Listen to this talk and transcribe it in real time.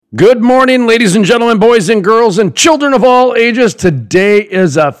Good morning, ladies and gentlemen, boys and girls, and children of all ages. Today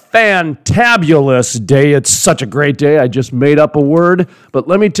is a fantabulous day. It's such a great day. I just made up a word, but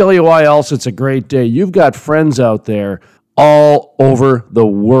let me tell you why else it's a great day. You've got friends out there all over the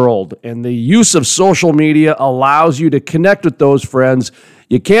world, and the use of social media allows you to connect with those friends.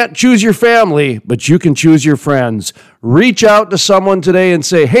 You can't choose your family, but you can choose your friends. Reach out to someone today and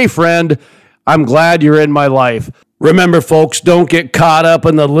say, "Hey, friend, I'm glad you're in my life." Remember, folks, don't get caught up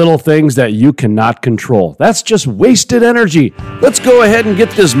in the little things that you cannot control. That's just wasted energy. Let's go ahead and get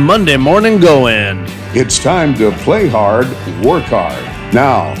this Monday morning going. It's time to play hard, work hard.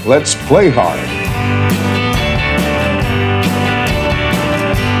 Now, let's play hard.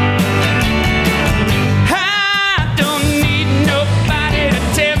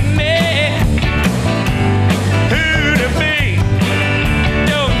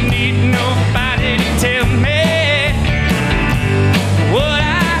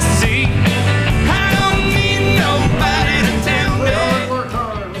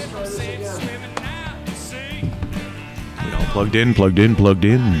 Plugged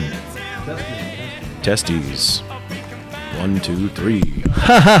in. Testes. 1, 2, 3.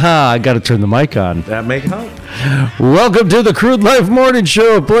 I got to turn the mic on. That make help? Welcome to the Crude Life Morning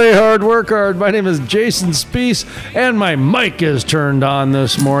Show. Play hard, work hard. My name is Jason Spees, and my mic is turned on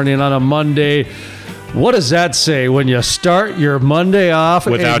this morning on a Monday. What does that say when you start your Monday off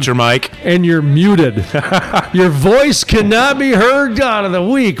Without your mic? And you're muted? Your voice cannot be heard out of the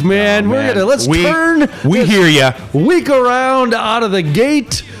week, man. Let's turn We hear ya. Week around out of the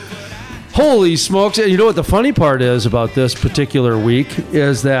gate. Holy smokes. And you know what the funny part is about this particular week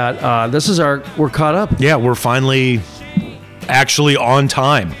is that we're caught up. Yeah, we're finally actually on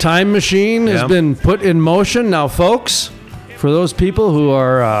time. Time machine has been put in motion. Now, folks, for those people who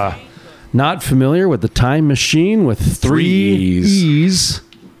are not familiar with the time machine with three E's.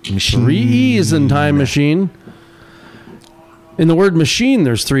 Three E's in time machine. In the word machine,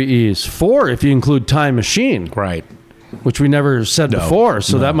 there's 3 E's. 4 if you include time machine. Right. Which we never said before,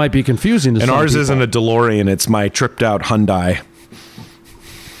 so that might be confusing to some ours people. isn't a DeLorean, it's my tripped out Hyundai.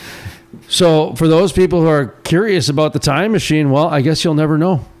 So for those people who are curious about the time machine, well, I guess you'll never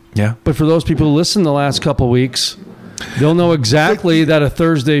know. Yeah. But for those people who listen the last couple of weeks, they'll know exactly that a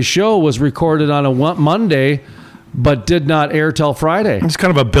Thursday show was recorded on a Monday, but did not air till Friday. It's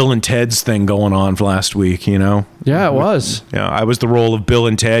kind of a Bill and Ted's thing going on for last week, you know? Yeah, it was. Yeah, I was the role of Bill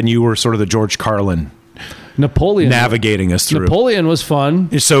and Ted, and you were sort of the George Carlin. Napoleon. Navigating us through. Napoleon was fun.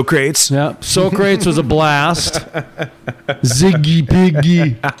 It's Socrates. Yeah, Socrates was a blast. Ziggy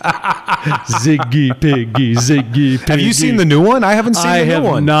Piggy. Ziggy Piggy. Ziggy Piggy. Have you seen the new one? I haven't seen the new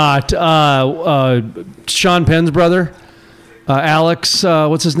one. I have not. Sean Penn's brother. Alex,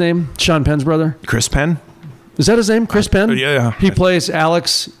 what's his name? Sean Penn's brother. Chris Penn? Is that his name? Chris Penn? Yeah. He plays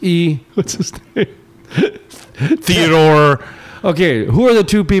Alex E. What's his name? Theodore. Okay, who are the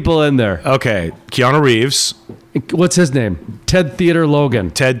two people in there? Okay, Keanu Reeves. What's his name? Ted Theodore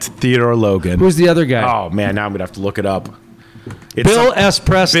Logan. Ted Theodore Logan. Who's the other guy? Oh, man, now I'm going to have to look it up. Bill S.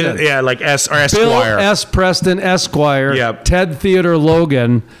 Preston. like S or Bill Esquire. S. Preston, Esquire. Yep. Ted Theodore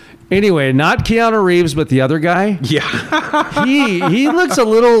Logan. Anyway, not Keanu Reeves, but the other guy. Yeah. he looks a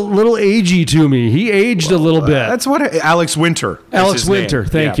little agey to me. He aged a little bit. That's what Alex Winter. Alex Winter,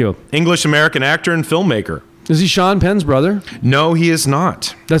 thank you. English-American actor and filmmaker. Is he Sean Penn's brother? No, he is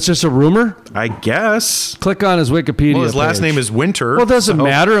not. That's just a rumor? I guess. Click on his Wikipedia Well, his last page. name is Winter. Well, it doesn't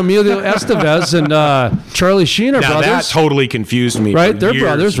matter. Emilio Estevez and Charlie Sheen are now brothers. that totally confused me. Right? For They're years.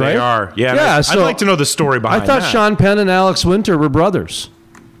 brothers, right? They are. Yeah. Yeah, I'd so like to know the story behind I thought that. Sean Penn and Alex Winter were brothers.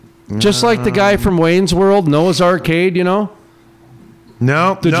 Just like the guy from Wayne's World, Noah's Arcade, you know?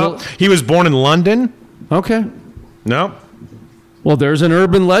 No. He was born in London. Okay. No. Well, there's an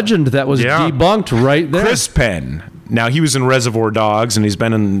urban legend that was debunked right there. Chris Penn. Now, he was in Reservoir Dogs, and he's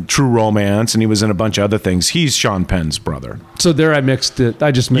been in True Romance, and he was in a bunch of other things. He's Sean Penn's brother. So there I mixed it.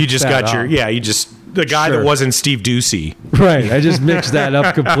 I just mixed You just that got up. the guy that wasn't Steve Ducey. Right. I just mixed that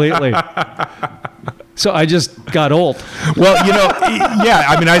up completely. So I just got old. Well, yeah,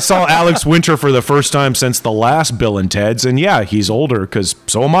 I mean, I saw Alex Winter for the first time since the last Bill and Ted's, and yeah, he's older, because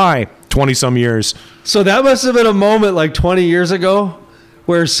so am I, 20-some years. So that must have been a moment like 20 years ago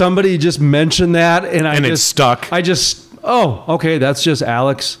where somebody just mentioned that, and it stuck. Okay, that's just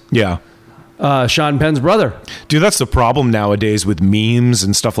Alex. Yeah. Sean Penn's brother. Dude, that's the problem nowadays with memes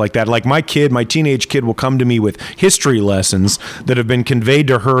and stuff like that. Like my teenage kid will come to me with history lessons that have been conveyed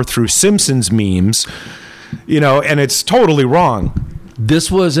to her through Simpsons memes, and it's totally wrong. This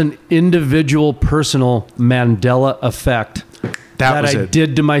was an individual, personal Mandela effect That was I it.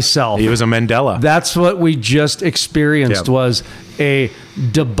 did to myself. He was a Mandela. That's what we just experienced, was a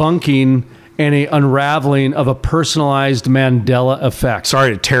debunking and a unraveling of a personalized Mandela effect.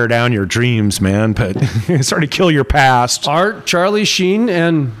 Sorry to tear down your dreams, man, but sorry to kill your past. Are Charlie Sheen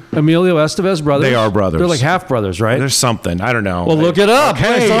and Emilio Estevez brothers? They are brothers. They're like half brothers, right? There's something. I don't know. Well, look it up.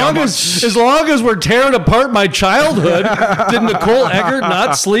 Okay, as long as we're tearing apart my childhood, did Nicole Eggert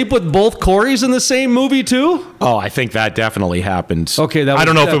not sleep with both Corys in the same movie too? Oh, I think that definitely happened. Okay, I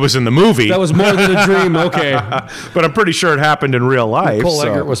don't know if it was in the movie. That was more than a dream. Okay, but I'm pretty sure it happened in real life. Nicole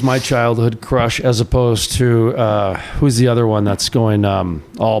Eggert was my childhood crush, as opposed to who's the other one that's going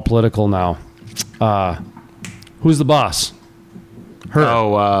all political now? Who's the boss? Her.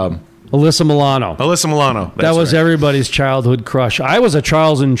 Oh, Alyssa Milano. Alyssa Milano. That was everybody's childhood crush. I was a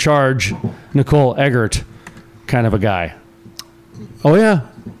Charles in Charge, Nicole Eggert kind of a guy. Oh, yeah.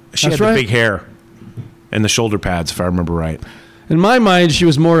 She had the big hair and the shoulder pads, if I remember right. In my mind, she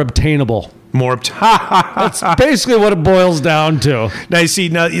was more obtainable. That's basically what it boils down to. Now, you see,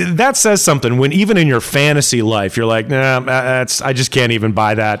 that says something. When even in your fantasy life, you're like, nah, I just can't even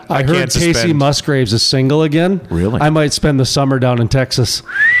buy that. I heard can't Casey Musgraves is single again. Really? I might spend the summer down in Texas,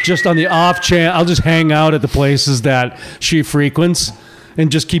 just on the off chance. I'll just hang out at the places that she frequents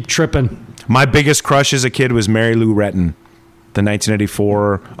and just keep tripping. My biggest crush as a kid was Mary Lou Retton, the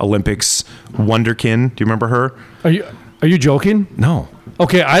 1984 Olympics wonderkin. Do you remember her? Are you joking? No.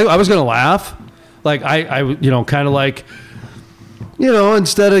 Okay, I was gonna laugh, like I kind of like,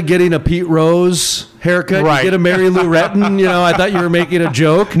 instead of getting a Pete Rose haircut, right. You get a Mary Lou Retton. I thought you were making a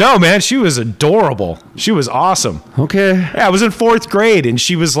joke. No, man, she was adorable. She was awesome. Okay. Yeah, I was in 4th grade, and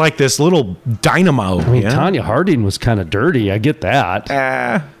she was like this little dynamo. I mean, Tanya Harding was kind of dirty. I get that.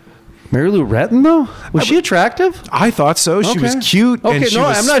 Mary Lou Retton, though, was she attractive? I thought so. She was cute. Okay, and she no,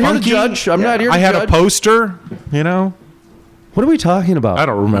 was I'm not spunky. here to judge. I'm not here to I had judge. a poster. What are we talking about? I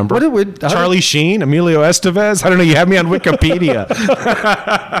don't remember. What Charlie Sheen, Emilio Estevez. I don't know. You have me on Wikipedia.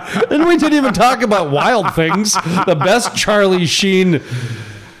 And we didn't even talk about Wild Things, the best Charlie Sheen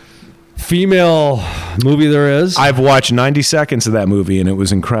female movie there is. I've watched 90 seconds of that movie, and it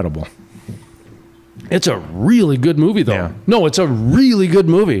was incredible. It's a really good movie, though. Yeah. No, it's a really good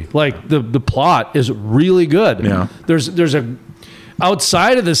movie. Like, the plot is really good. Yeah. There's a...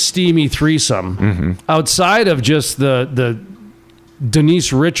 Outside of the steamy threesome, outside of just the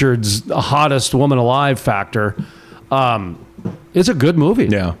Denise Richards, the hottest woman alive factor, it's a good movie.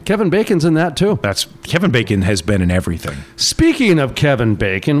 Yeah. Kevin Bacon's in that, too. Kevin Bacon has been in everything. Speaking of Kevin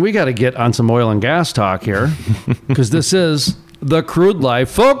Bacon, we got to get on some oil and gas talk here, because this is The Crude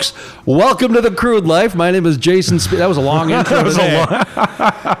Life. Folks, welcome to The Crude Life. My name is Jason That was a long intro today.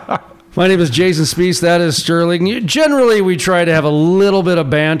 My name is Jason Speece. That is Sterling. Generally, we try to have a little bit of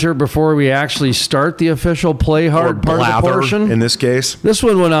banter before we actually start the official play hard part of the portion. In this case. This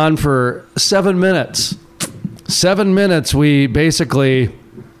one went on for 7 minutes. 7 minutes. We basically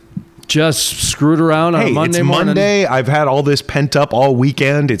just screwed around on a Monday morning. Monday. I've had all this pent up all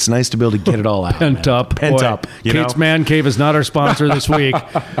weekend. It's nice to be able to get it all out. Pent up. Kate's Man Cave is not our sponsor this week.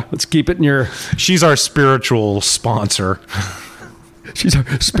 Let's keep it in your... She's our spiritual sponsor. She's our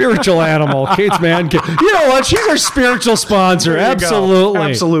spiritual animal. Kate's Man Cave. You know what? She's our spiritual sponsor. Absolutely.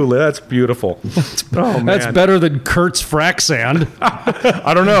 Absolutely. That's beautiful. That's better than Kurt's Frack Sand.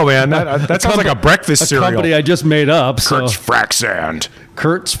 I don't know, man. That sounds like a breakfast cereal. A company I just made up. Kurt's Frack Sand.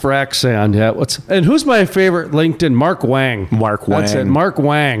 Kurt's Frack Sand. Yeah. And who's my favorite LinkedIn? Mark Wang. That's it. Mark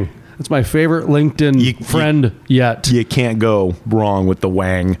Wang. That's my favorite LinkedIn friend yet. You can't go wrong with the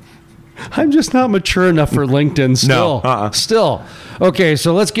Wang. I'm just not mature enough for LinkedIn still. No, Still. Okay,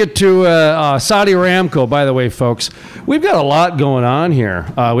 so let's get to Saudi Aramco, by the way, folks. We've got a lot going on here.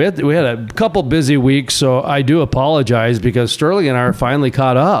 We had a couple busy weeks, so I do apologize because Sterling and I are finally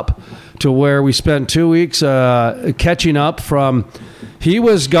caught up to where we spent 2 weeks catching up from... He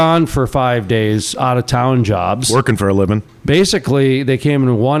was gone for 5 days, out-of-town jobs. Working for a living. Basically, they came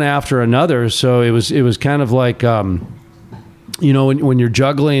in one after another, so it was kind of like... when you're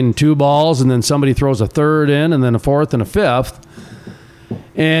juggling 2 balls and then somebody throws a third in and then a fourth and a fifth,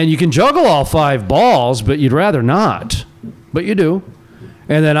 and you can juggle all 5 balls, but you'd rather not, but you do.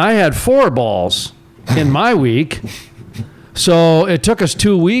 And then I had 4 balls in my week, so it took us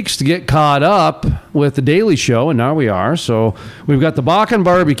 2 weeks to get caught up with the Daily Show, and now we are. So we've got the Bakken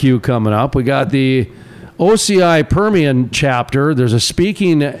Barbecue coming up. We got the OCI Permian chapter. There's a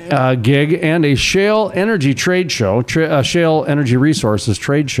speaking gig and a Shale Energy trade show, Shale Energy Resources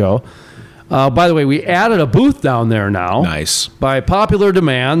trade show. By the way, we added a booth down there now. Nice. By popular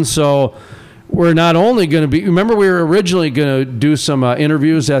demand. So we're not only going to be... Remember, we were originally going to do some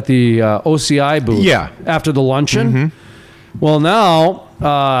interviews at the OCI booth after the luncheon. Well, now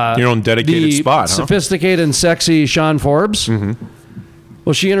your own dedicated spot, huh? Sophisticated and sexy Sean Forbes. Mm-hmm.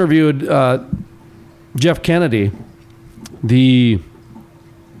 Well, she interviewed Jeff Kennedy, the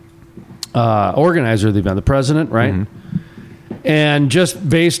organizer of the event, the president, right? Mm-hmm. And just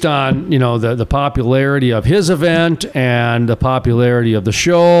based on, the popularity of his event and the popularity of the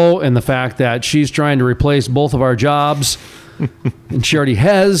show and the fact that she's trying to replace both of our jobs, and she already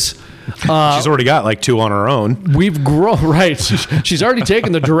has. She's already got like 2 on her own. We've grown, right. She's already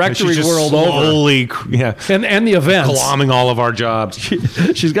taken the directory world slowly, over. Yeah. And the events. Glomming all of our jobs.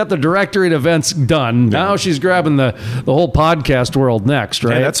 She's got the directory and events done. Yeah. Now she's grabbing the whole podcast world next,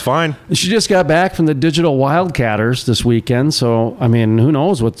 right? Yeah, that's fine. She just got back from the Digital Wildcatters this weekend. So, I mean, who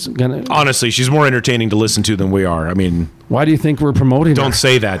knows what's going to... Honestly, she's more entertaining to listen to than we are. I mean... Why do you think we're promoting her? Don't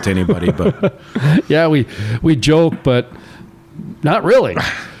say that to anybody, but... Yeah, we joke, but not really.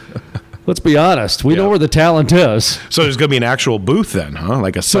 Let's be honest. We know where the talent is. So there's going to be an actual booth then, huh?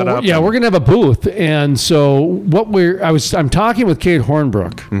 Like a setup? Yeah, we're going to have a booth. And so I'm talking with Kate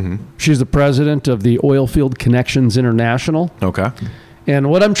Hornbrook. Mm-hmm. She's the president of the Oilfield Connections International. Okay. And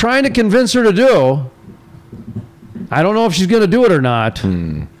what I'm trying to convince her to do, I don't know if she's going to do it or not.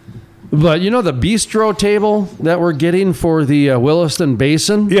 But the bistro table that we're getting for the Williston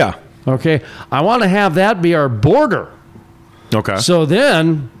Basin? Yeah. Okay. I want to have that be our border. Okay. So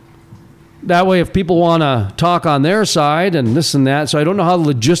then... That way, if people want to talk on their side and this and that, so I don't know how the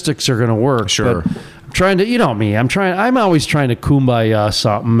logistics are going to work. Sure. But I'm trying to, me. I'm always trying to kumbaya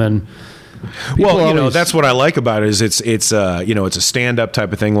something, and that's what I like about it is it's a stand up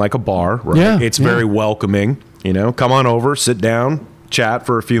type of thing, like a bar. Right? Yeah. It's very welcoming. Come on over, sit down, chat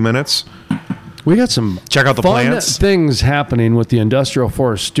for a few minutes. We got some check out the fun plants. Things happening with the Industrial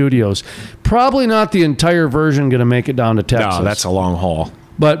Forest Studios. Probably not the entire version going to make it down to Texas. No, that's a long haul.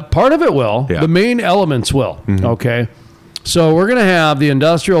 But part of it will. Yeah. The main elements will. Mm-hmm. Okay. So we're going to have the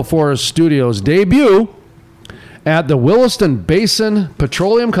Industrial Forest Studios debut at the Williston Basin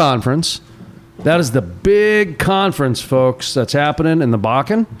Petroleum Conference. That is the big conference, folks, that's happening in the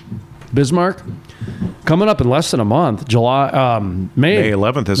Bakken, Bismarck. Coming up in less than a month, May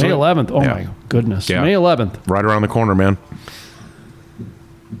 11th, isn't it? May 11th. Oh, my goodness. Yeah. May 11th. Right around the corner, man.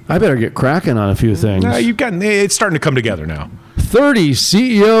 I better get cracking on a few things. It's starting to come together now. 30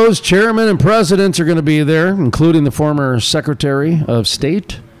 CEOs, chairmen, and presidents are going to be there, including the former Secretary of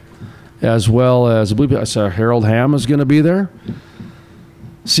State, as well as, I believe Harold Hamm is going to be there.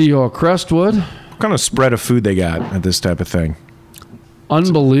 CEO of Crestwood. What kind of spread of food they got at this type of thing?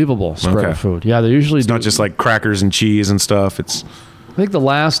 Unbelievable spread of food. Yeah, they usually It's not just like crackers and cheese and stuff. I think the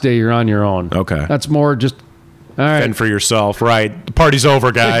last day you're on your own. Okay. That's more just... All right. Fend for yourself, right? The party's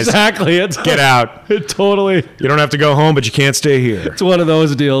over, guys. Exactly. Get out. Totally. You don't have to go home, but you can't stay here. It's one of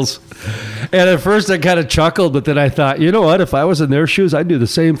those deals. And at first I kind of chuckled, but then I thought, you know what? If I was in their shoes, I'd do the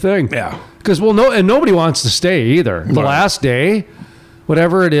same thing. Yeah. Because, and nobody wants to stay either. The last day,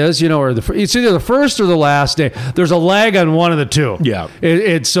 whatever it is, or it's either the first or the last day. There's a lag on one of the two. Yeah.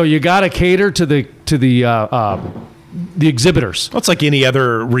 It's so you got to cater to the exhibitors. Well, it's like any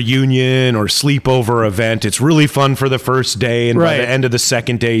other reunion or sleepover event. It's really fun for the first day, and by the end of the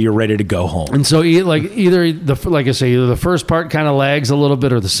second day, you're ready to go home. And so, either the first part kind of lags a little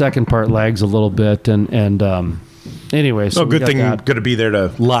bit, or the second part lags a little bit. And anyway, so good thing going to be there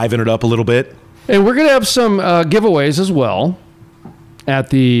to liven it up a little bit. And we're going to have some giveaways as well at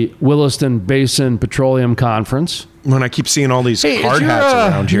the Williston Basin Petroleum Conference. When I keep seeing all these hard hats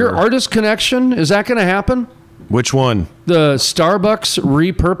around here, your artist connection, is that going to happen? Which one? The Starbucks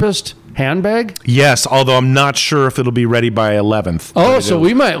repurposed handbag? Yes, although I'm not sure if it'll be ready by 11th. Oh, so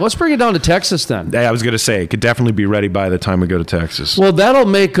let's bring it down to Texas then. I was going to say, it could definitely be ready by the time we go to Texas. Well, that'll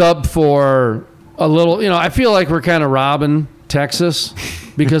make up for a little, I feel like we're kind of robbing Texas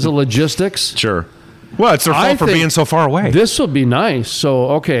because of logistics. Sure. Well, it's their fault for being so far away. This will be nice. So,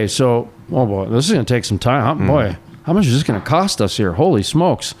 oh boy, this is going to take some time. Boy, how much is this going to cost us here? Holy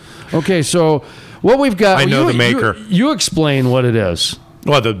smokes. Okay, so... What we've got... I know the maker. You explain what it is.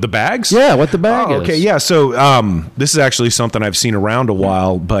 Well, the bags? Yeah, what the bag is. Okay, yeah. So this is actually something I've seen around a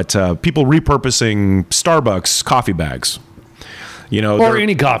while, but people repurposing Starbucks coffee bags. Or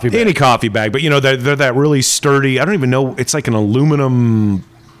any coffee bag. Any coffee bag. But, they're that really sturdy... I don't even know... It's like an aluminum...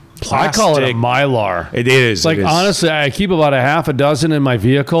 plastic. I call it a Mylar. It is. Honestly, I keep about a half a dozen in my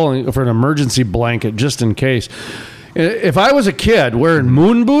vehicle for an emergency blanket, just in case. If I was a kid wearing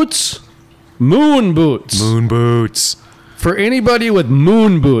moon boots... Moon boots. For anybody with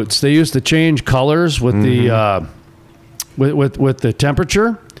moon boots, they used to change colors with the with the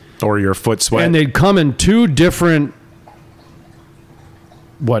temperature or your foot sweat, and they'd come in two different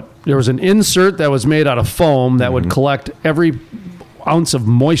there was an insert that was made out of foam that would collect every ounce of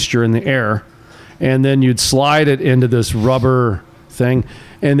moisture in the air, and then you'd slide it into this rubber thing,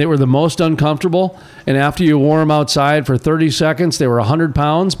 and they were the most uncomfortable. And after you wore them outside for 30 seconds, they were 100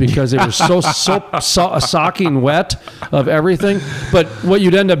 pounds because they were so soaking wet of everything. But what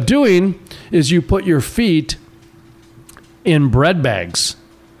you'd end up doing is you put your feet in bread bags,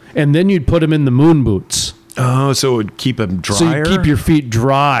 and then you'd put them in the moon boots. Oh, so it would keep them drier? So you keep your feet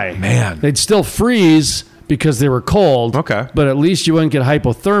dry. Man. They'd still freeze because they were cold. Okay. But at least you wouldn't get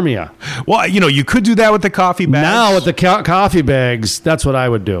hypothermia. Well, you could do that with the coffee bags. Now with the coffee bags, that's what I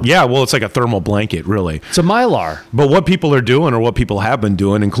would do. Yeah, well, it's like a thermal blanket, really. It's a Mylar. But what people are doing, or what people have been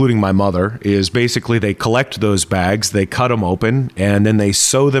doing, including my mother, is basically they collect those bags, they cut them open, and then they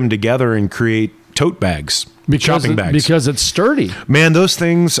sew them together and create tote bags. Shopping bags. Because it's sturdy. Man, those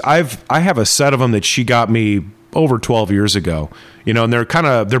things, I have a set of them that she got me over 12 years ago. And they're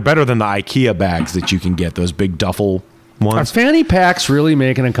better than the IKEA bags that you can get, those big duffel Are ones. fanny packs really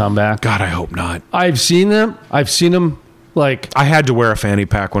making a comeback? God, I hope not. I've seen them. Like, I had to wear a fanny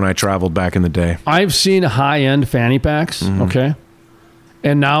pack when I traveled back in the day. I've seen high-end fanny packs, okay?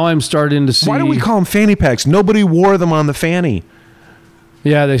 And now I'm starting to see... Why do we call them fanny packs? Nobody wore them on the fanny.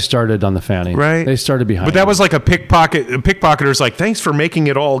 Yeah, they started on the fanny. Right. They started behind. But that was like a pickpocket. A pickpocketer's like, thanks for making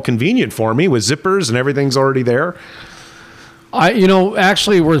it all convenient for me with zippers and everything's already there.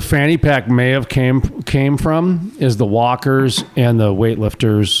 Actually, where fanny pack may have came from is the walkers and the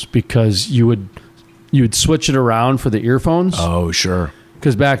weightlifters, because you'd switch it around for the earphones. Oh, sure.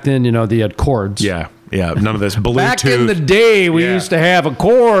 Because back then, they had cords. Yeah. None of this Bluetooth. Back in the day, we used to have a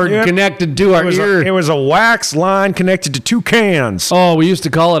cord connected to our ear. It was a wax line connected to two cans. Oh, we used to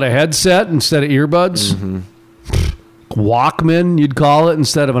call it a headset instead of earbuds. Mm-hmm. Walkman, you'd call it,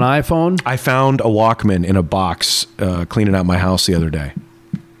 instead of an iPhone. I found a Walkman in a box cleaning out my house the other day.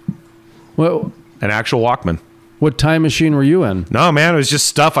 Well, an actual Walkman. What time machine were you in? No, man, it was just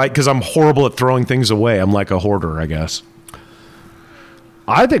stuff. Because I'm horrible at throwing things away. I'm like a hoarder, I guess.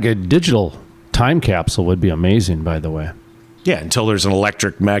 I think a digital time capsule would be amazing, by the way. Yeah, until there's an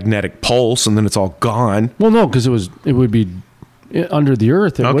electric magnetic pulse, and then it's all gone. Well, no, because it would be under the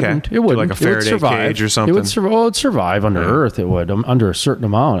earth. It wouldn't. It wouldn't. Like a Faraday cage or something. It would survive under earth. It would, under a certain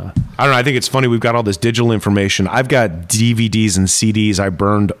amount. I don't know. I think it's funny. We've got all this digital information. I've got DVDs and CDs I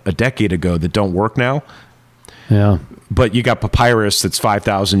burned a decade ago that don't work now. Yeah. But you got papyrus that's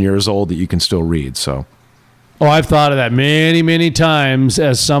 5,000 years old that you can still read. So. Oh, I've thought of that many, many times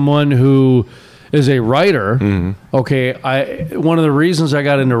as someone who is a writer. Mm-hmm. Okay, one of the reasons I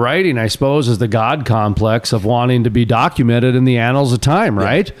got into writing, I suppose, is the God complex of wanting to be documented in the annals of time,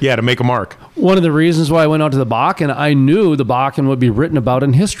 right? Yeah, to make a mark. One of the reasons why I went out to the Bakken, I knew the Bakken would be written about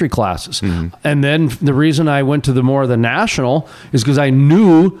in history classes. Mm-hmm. And then the reason I went to the national is because I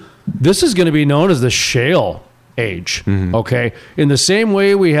knew this is going to be known as the Shale Age. Mm-hmm. Okay, in the same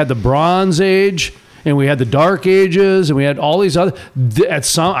way we had the Bronze Age, and we had the Dark Ages, and we had all these other.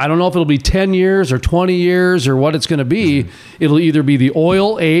 I don't know if it'll be 10 years or 20 years or what it's going to be. Mm-hmm. It'll either be the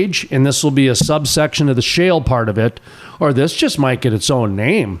Oil Age, and this will be a subsection of the shale part of it, or this just might get its own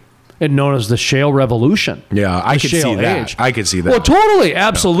name and known as the Shale Revolution. Yeah, I could see that. I could see that. Well, totally,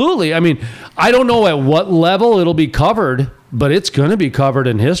 absolutely. No. I mean, I don't know at what level it'll be covered, but it's going to be covered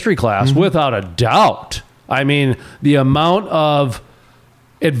in history class without a doubt. I mean, the amount of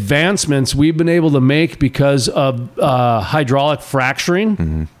advancements we've been able to make because of hydraulic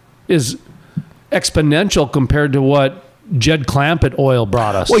fracturing is exponential compared to what Jed Clampett oil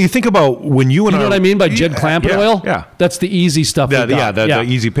brought us. Well, you think about when you and I... You know what I mean by Jed Clampett oil? Yeah. That's the easy stuff. The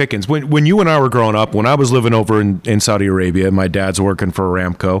easy pickings. When you and I were growing up, when I was living over in Saudi Arabia, my dad's working for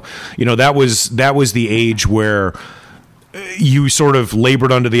Aramco, that was the age where you sort of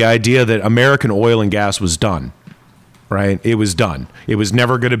labored under the idea that American oil and gas was done. Right? It was done. It was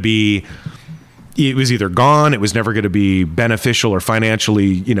never going to be, it was either gone, it was never going to be beneficial or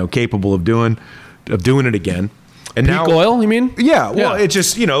financially, capable of doing it again. And peak oil, you mean? Yeah. Well, it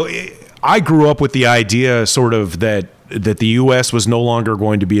just, I grew up with the idea sort of that the U.S. was no longer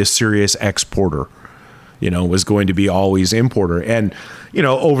going to be a serious exporter, was going to be always importer. And,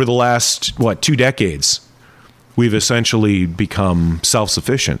 over the last, 2 decades, we've essentially become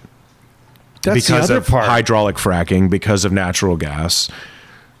self-sufficient. Because of hydraulic fracking, because of natural gas,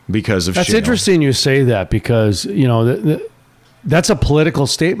 because of shale. That's interesting you say that, because, that's a political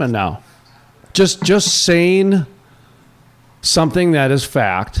statement now. Just saying something that is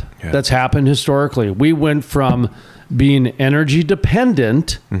fact, that's happened historically. We went from being energy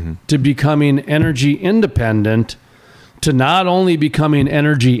dependent to becoming energy independent, to not only becoming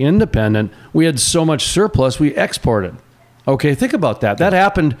energy independent, we had so much surplus, we exported. Okay, think about that. That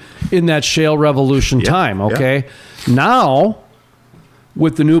happened in that shale revolution time, okay? Now,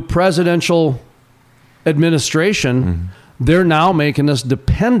 with the new presidential administration, they're now making us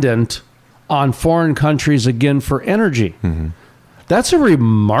dependent on foreign countries again for energy. That's a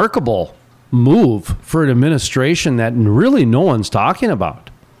remarkable move for an administration that really no one's talking about.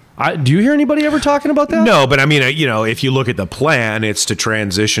 Do you hear anybody ever talking about that? No, but I mean, if you look at the plan, it's to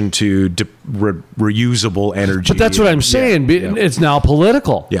transition to reusable energy. But that's what I'm saying. It's now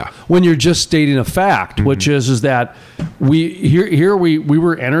political. Yeah. When you're just stating a fact, which is that we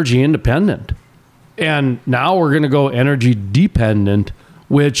were energy independent, and now we're going to go energy dependent.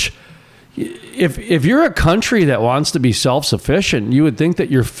 Which, if you're a country that wants to be self-sufficient, you would think that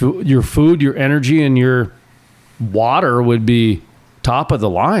your food, your energy, and your water would be top of the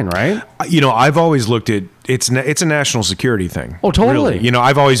line, right? I've always looked at it's a national security thing. Oh, totally. Really.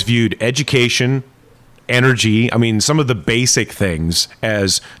 I've always viewed education, energy, some of the basic things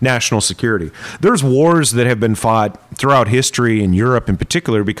as national security. There's wars that have been fought throughout history in Europe in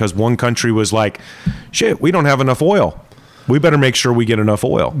particular because one country was like, shit, we don't have enough oil. We better make sure we get enough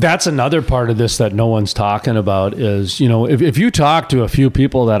oil. That's another part of this that no one's talking about is, if you talk to a few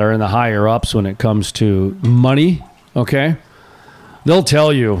people that are in the higher ups when it comes to money, okay, they'll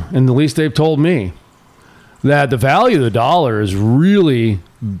tell you, and at least they've told me, that the value of the dollar is really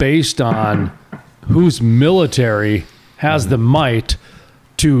based on whose military has the might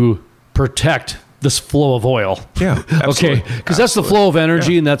to protect this flow of oil. Yeah, absolutely. Okay, because that's the flow of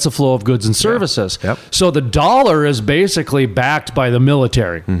energy and that's the flow of goods and services. Yep. So the dollar is basically backed by the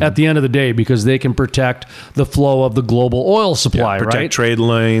military at the end of the day because they can protect the flow of the global oil supply, protect right? trade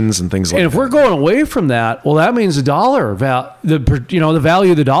lanes and things like that. And if we're going away from that, well, that means the dollar, the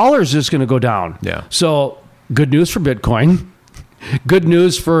value of the dollar is just going to go down. Yeah. So good news for Bitcoin, good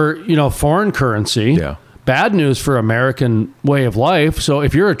news for foreign currency. Yeah. Bad news for American way of life. So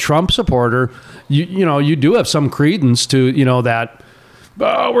if you're a Trump supporter, you do have some credence to that.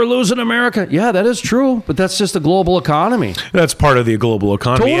 Oh, we're losing America. Yeah, that is true, but that's just the global economy. That's part of the global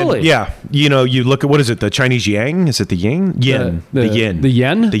economy. Totally. And yeah. You look at, what is it? The Chinese yang? Is it the yen? Yen. The yen. The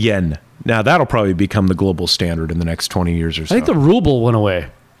yen? The yen. Now that'll probably become the global standard in the next 20 years or so. I think the ruble went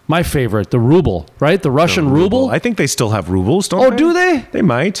away. My favorite, the ruble, right? The Russian ruble. I think they still have rubles, don't they? Oh, do they? They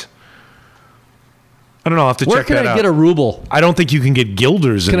might. I don't know. I'll have to check that out. Where can I get a ruble? I don't think you can get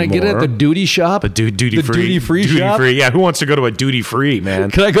guilders anymore. Can I get it at the duty shop? The duty free. Duty-free shop? Free. Yeah, who wants to go to a duty-free,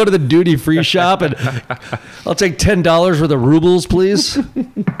 man? Can I go to the duty-free shop and I'll take $10 worth of rubles, please?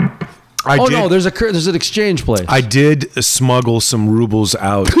 No, there's an exchange place. I did smuggle some rubles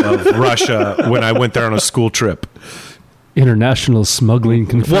out of Russia when I went there on a school trip. International smuggling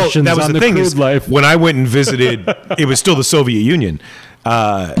confessions that was on the thing crude life. When I went and visited, it was still the Soviet Union.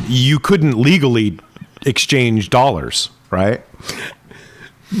 You couldn't legally exchange dollars, right?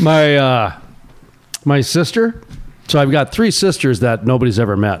 My sister. So I've got 3 sisters that nobody's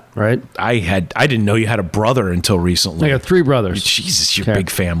ever met, right? I didn't know you had a brother until recently. I got 3 brothers. Jesus, you're a big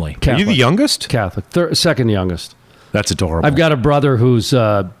family. Catholic. Are you the youngest? Catholic. Second youngest. That's adorable. I've got a brother who's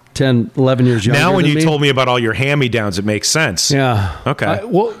 10, 11 years younger Now when than you me. Told me about all your hand-me-downs, it makes sense. Yeah. Okay. I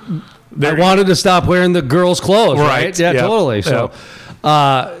wanted to stop wearing the girls' clothes, right? Yeah, yep. totally. So,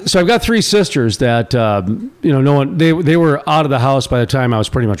 so I've got 3 sisters that no one they were out of the house by the time I was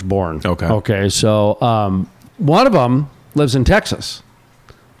pretty much born. Okay. Okay. So one of them lives in Texas,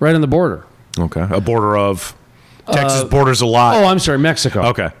 right on the border. Okay. A border of Texas borders a lot. Oh, I'm sorry, Mexico.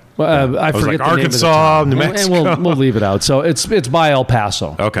 Okay. I was forget like the Arkansas, name of the New town. Mexico. And we'll leave it out. So it's by El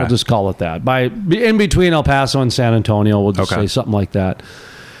Paso. Okay. We'll just call it that. In between El Paso and San Antonio, we'll just say something like that.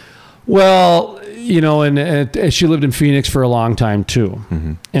 Well, and she lived in Phoenix for a long time too.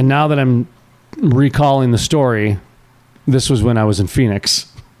 Mm-hmm. And now that I'm recalling the story, this was when I was in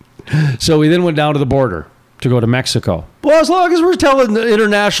Phoenix. So we then went down to the border to go to Mexico. Well, as long as we're telling the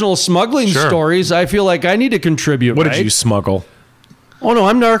international smuggling stories, I feel like I need to contribute. What did you smuggle? Oh no,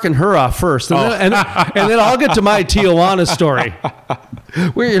 I'm narking her off first, and then I'll get to my Tijuana story.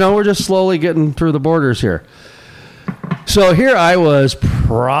 We're just slowly getting through the borders here. So here I was,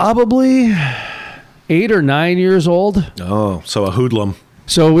 probably 8 or 9 years old. Oh, so a hoodlum.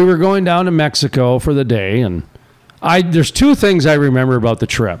 So we were going down to Mexico for the day, and there's 2 things I remember about the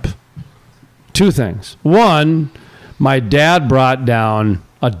trip. 2 things. One, my dad brought down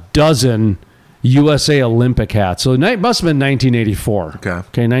a dozen USA Olympic hats. So it must have been 1984. Okay,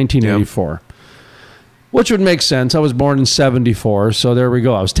 1984. Yep. Which would make sense. I was born in 74, so there we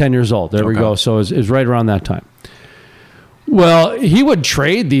go. I was 10 years old. There we go. So it was right around that time. Well, he would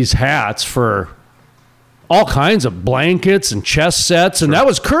trade these hats for all kinds of blankets and chess sets, and that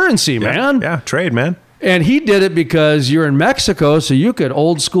was currency, man. Yeah, trade, man. And he did it because you're in Mexico, so you could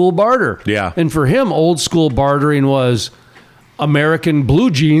old school barter. Yeah. And for him, old school bartering was American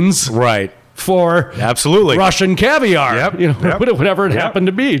blue jeans Right. for Absolutely. Russian caviar. Yep. Whatever it happened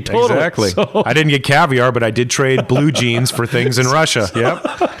to be. Totally. Exactly. So, I didn't get caviar, but I did trade blue jeans for things in Russia. Yep.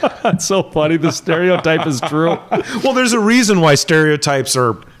 that's so funny. The stereotype is true. Well, there's a reason why stereotypes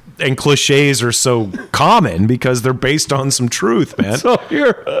and cliches are so common, because they're based on some truth, man. So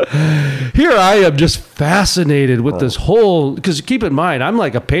here I am, just fascinated with this whole, because keep in mind, I'm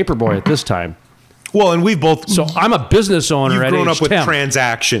like a paper boy at this time. Well, and we've both. So I'm a business owner You've at grown age up with 10.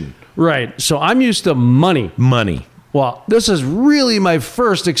 transaction Right. So I'm used to money. money. Well, this is really my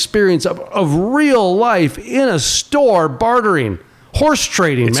first experience of real life in a store bartering, horse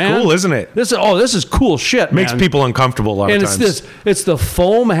trading, It's man. cool, isn't it? This is cool shit, Makes man. people uncomfortable a lot And of times. it's the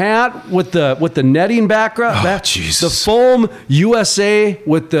foam hat with the netting background. Oh, Jesus. The foam USA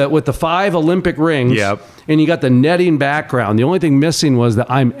with the 5 Olympic rings. Yep. And you got the netting background. The only thing missing was the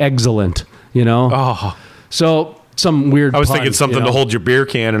I'm excellent, Oh, So some weird I was pun, thinking something to hold your beer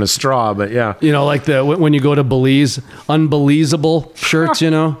can and a straw, but yeah. like when you go to Belize, unbelievable shirts,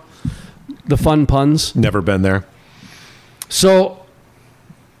 the fun puns. Never been there. So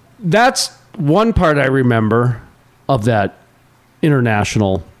that's one part I remember of that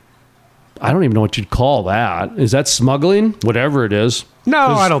international. I don't even know what you'd call that. Is that smuggling? Whatever it is. No,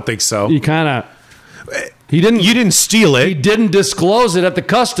 I don't think so. You kind of. You didn't steal He it. didn't disclose it at the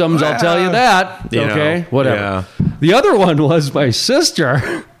customs. I'll tell you that. You know, Okay, whatever. yeah. The other one was my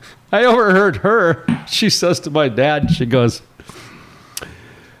sister. I overheard her. She says to my dad, he goes,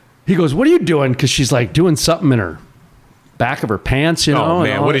 "What are you doing?" Because she's like doing something in her back of her pants, Oh, and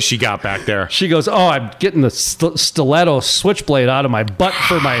man. all What that. has she got back there? She goes, "Oh, I'm getting the stiletto switchblade out of my butt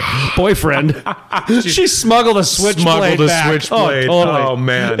for my boyfriend." She smuggled a switchblade back. switchblade. Oh, totally. Oh,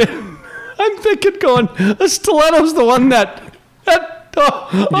 man. I'm thinking, a stiletto's the one that Yeah.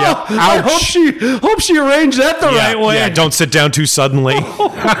 I Ouch. hope she arranged that the right way. Yeah, don't sit down too suddenly. Man.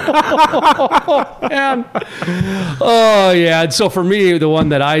 Oh yeah. And so for me, the one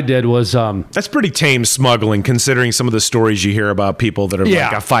that I did was That's pretty tame smuggling, considering some of the stories you hear about people that are Yeah.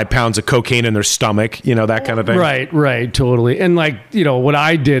 like got 5 pounds of cocaine in their stomach, that kind of thing. right, totally. And what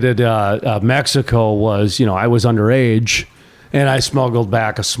I did at Mexico was, I was underage, and I smuggled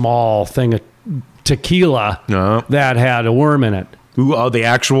back a small thing of tequila Uh-huh. that had a worm in it. Ooh, oh, the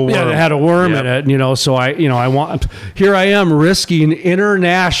actual worm. Yeah, it had a worm in it, so here I am risking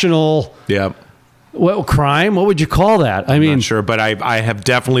international Yep. crime. What would you call that? I mean, Not sure, but I have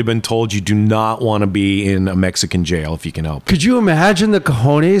definitely been told you do not want to be in a Mexican jail if you can help. could you imagine the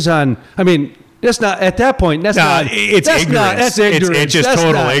cojones on? I mean, that's not at that point. That's not. It's that's ignorance. Not, that's ignorance. It's just That's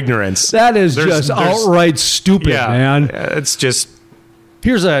total not- ignorance. That is There's- just outright stupid, man. It's just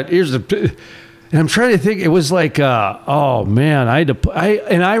Here's a. And I'm trying to think. It was like, oh man,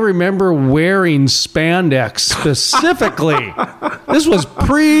 I remember wearing spandex specifically. This was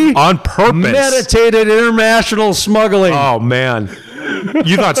on purpose. meditated international smuggling. Oh man,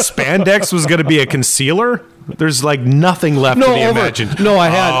 you thought spandex was going to be a concealer? There's like nothing left to be imagined. No, I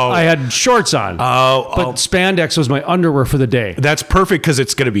had shorts on. But spandex was my underwear for the day. That's perfect because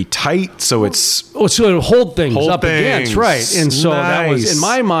it's going to be tight, so it's So it would hold things Hold up things. against, right? And so that was Nice. in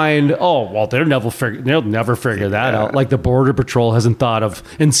my mind. Oh well, they'll never figure that out. Like the Border Patrol hasn't thought of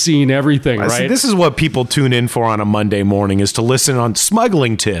and seen everything, I see, right? this is what people tune in for on a Monday morning, is to listen on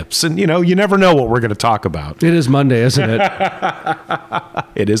smuggling tips, and you never know what we're going to talk about. It is Monday, isn't it?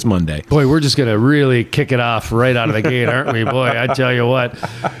 It is Monday. Boy, we're just gonna really kick it off right out of the gate, aren't we? Boy, I tell you what.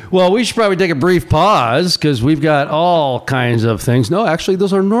 Well, we should probably take a brief pause because we've got all kinds of things. No, actually,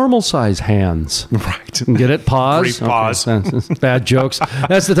 those are normal size hands. Right. Get it? Pause. Brief pause. That's bad jokes.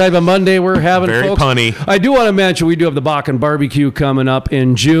 That's the type of Monday we're having, Very folks. punny. I do want to mention we do have the Bakken Barbecue coming up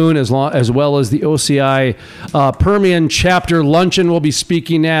in June, as well as the OCI Permian Chapter Luncheon we'll be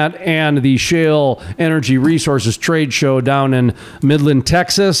speaking at, and the Shale Energy Resources Trade Show down in Midland,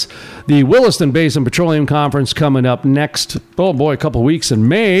 Texas. The Williston Basin Petroleum Conference coming up next, a couple weeks in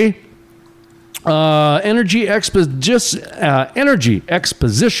May. Energy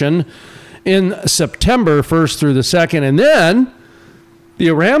Exposition in September 1st through the 2nd, and then the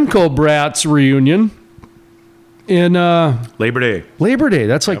Aramco Brats reunion in Labor Day. Labor Day.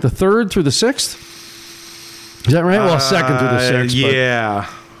 That's like the 3rd through the 6th. Is that right? Well, 2nd through the 6th. Yeah.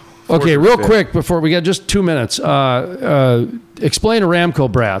 But. Okay, Fourth or real fifth. quick before we got just 2 minutes. Explain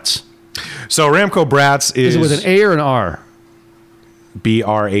Aramco Brats. So Aramco Brats Is it with an A or an R?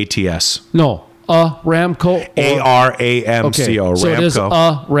 BRATS. No, Aramco? Aramco. Okay, Ramco. so it is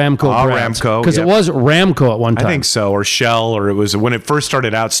Aramco brand. Aramco, Because yep. it was Ramco at one time. I think so, or Shell, or it was when it first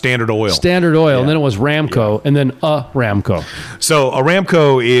started out, Standard Oil. Standard Oil, and then it was Ramco, and then Aramco. So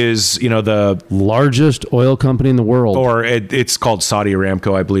Aramco is, the largest oil company in the world. Or it's called Saudi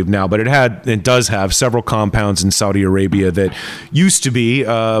Aramco, I believe now, but it does have several compounds in Saudi Arabia that used to be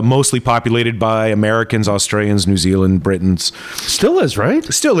mostly populated by Americans, Australians, New Zealand, Britons. Still is, right?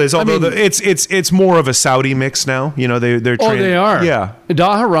 Still is, although it's more of a Saudi mix now. They're they are. Yeah.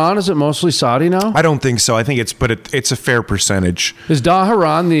 Dhahran, is it mostly Saudi now? I don't think so. I think it's a fair percentage. Is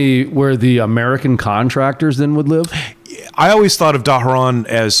Dhahran where the American contractors then would live? I always thought of Dhahran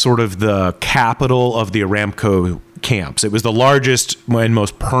as sort of the capital of the Aramco camps. It was the largest and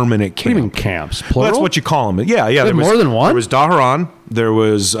most permanent camp. What do you mean camps? Plural? Well, that's what you call them. Yeah. There was more than one? There was Dhahran, there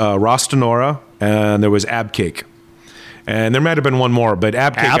was Ras Tanura, and there was Abqaiq. And there might have been one more, but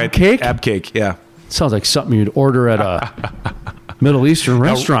Abqaiq? Abqaiq, yeah. Sounds like something you'd order at a Middle Eastern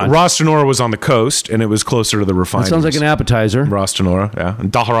restaurant. Ras Tanura was on the coast, and it was closer to the refineries. That sounds like an appetizer. Ras Tanura, yeah.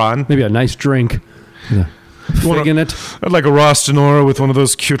 And Dhahran. Maybe a nice drink. Yeah. Fig in it. I'd like a Ras Tanura with one of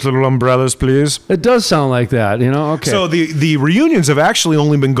those cute little umbrellas, please. It does sound like that, Okay. So the reunions have actually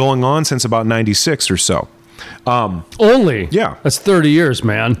only been going on since about 96 or so. Only? Yeah. That's 30 years,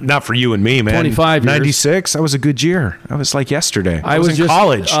 man. Not for you and me, man. 25 years. 96, that was a good year. That was like yesterday. I was in just,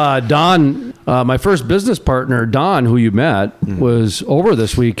 college. Don, my first business partner, Don, who you met, was over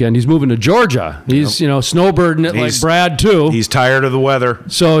this weekend. He's moving to Georgia. He's, snowbirding it like Brad, too. He's tired of the weather.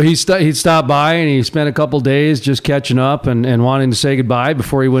 So he'd stopped by and he spent a couple days just catching up and wanting to say goodbye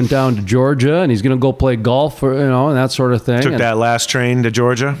before he went down to Georgia. And he's going to go play golf, and that sort of thing. Took that last train to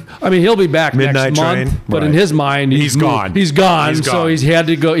Georgia? I mean, he'll be back Midnight next train. month. But right. in his mind, he's gone. He's gone. So he's had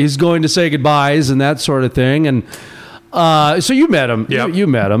to go. He's going to say goodbyes and that sort of thing. And so you met him. Yep. You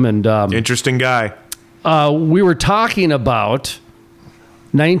met him. And interesting guy. We were talking about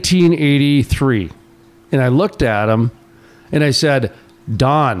 1983. And I looked at him and I said,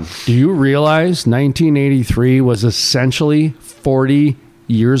 Don, do you realize 1983 was essentially 40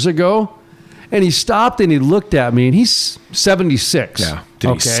 years ago? And he stopped and he looked at me, and he's 76. Yeah.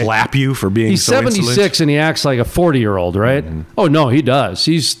 Did he slap you for being He's so 76 insolent? and he acts like a 40-year-old, right? Mm-hmm. Oh, no, he does.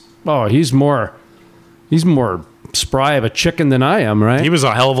 He's more spry of a chicken than I am, right? He was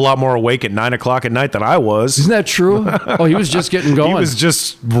a hell of a lot more awake at 9 o'clock at night than I was. Isn't that true? Oh, he was just getting going. He was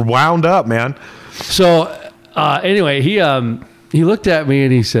just wound up, man. So anyway, he looked at me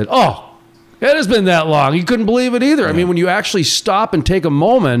and he said, oh, it has been that long. He couldn't believe it either. Yeah. I mean, when you actually stop and take a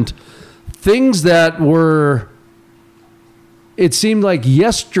moment, things that were, it seemed like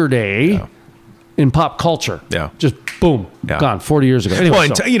yesterday in pop culture. Yeah. Just boom, gone 40 years ago. Anyway,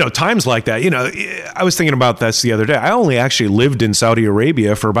 well, times like that, I was thinking about this the other day. I only actually lived in Saudi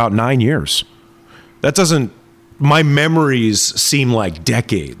Arabia for about 9 years. My memories seem like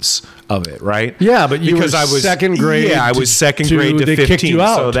decades of it, right? Yeah, but because I was second grade. Yeah, I was second grade to 15. Kicked you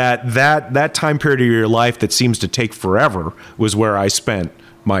out. So that time period of your life that seems to take forever was where I spent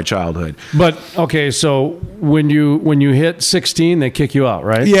my childhood. But okay, so when you hit 16, they kick you out,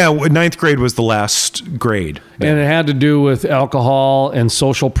 right? Yeah, ninth grade was the last grade, and it had to do with alcohol and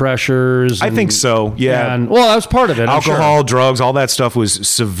social pressures. I think so. Yeah, well, that was part of it. Alcohol, drugs, all that stuff was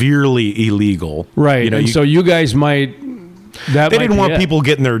severely illegal, right? So you guys might. They didn't want people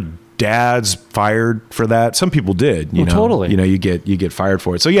getting their dads fired for that. Some people did. You know, totally. You get fired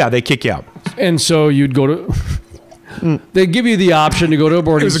for it. So yeah, they kick you out. And so you'd go to. They give you the option to go to a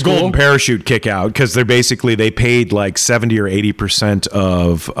boarding school. It was a golden parachute kick out because they paid like 70 or 80%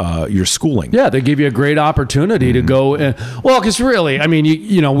 of your schooling. Yeah, they give you a great opportunity to go. Because really, I mean,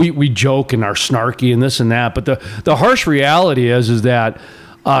 we joke and are snarky and this and that, but the harsh reality is that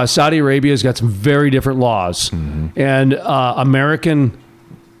Saudi Arabia's got some very different laws, and American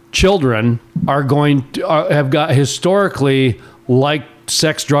children are going to have got historically liked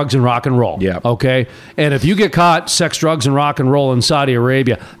sex, drugs, and rock and roll. Yeah. Okay. And if you get caught sex, drugs, and rock and roll in Saudi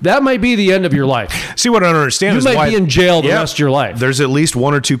Arabia, that might be the end of your life. See, what I don't understand is you might be in jail the rest of your life. There's at least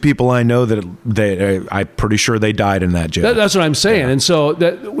one or two people I know that I'm pretty sure they died in that jail. That's what I'm saying. Yeah. And so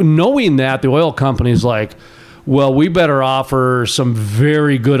knowing that, the oil company's like, well, we better offer some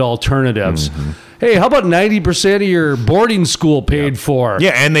very good alternatives. Hey, how about 90% of your boarding school paid for?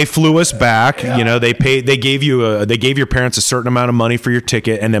 Yeah, and they flew us back. Yeah. They gave your parents a certain amount of money for your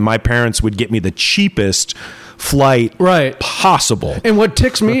ticket, and then my parents would get me the cheapest flight possible. And what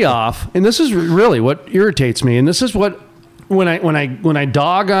ticks me off, and this is really what irritates me, and this is what when I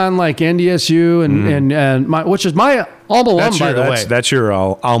dog on like NDSU and my, which is my alma alum, by the way. That's your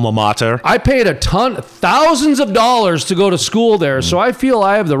alma mater. I paid thousands of dollars to go to school there, so I feel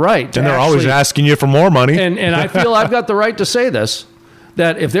I have the right. And they're always asking you for more money. And I feel I've got the right to say this,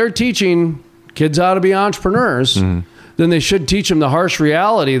 that if they're teaching kids how to be entrepreneurs, then they should teach them the harsh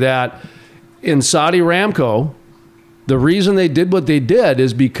reality that in Saudi Aramco, the reason they did what they did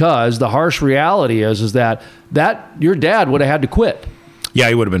is because the harsh reality is that your dad would have had to quit. Yeah,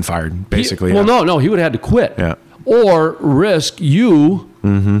 he would have been fired, basically. He would have had to quit. Yeah. Or risk you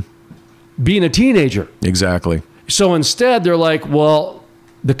being a teenager. Exactly. So instead, they're like, well,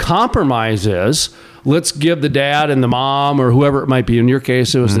 the compromise is let's give the dad and the mom or whoever it might be. In your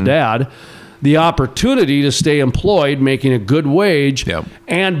case, it was the dad. The opportunity to stay employed, making a good wage,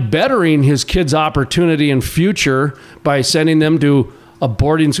 and bettering his kids' opportunity and future by sending them to a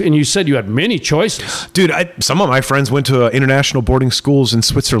boarding school. And you said you had many choices. Dude, some of my friends went to international boarding schools in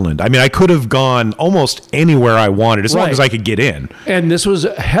Switzerland. I mean, I could have gone almost anywhere I wanted as long as I could get in. And this was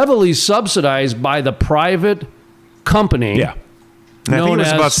heavily subsidized by the private company. Yeah. And I think it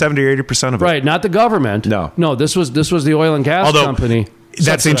was about 70 or 80% of it. Right, not the government. No, this was the oil and gas company.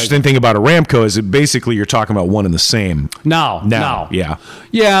 That's the interesting thing about Aramco is that basically you're talking about one and the same. Now.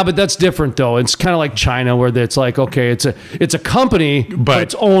 Yeah, but that's different though. It's kind of like China where it's like, okay, it's a company, but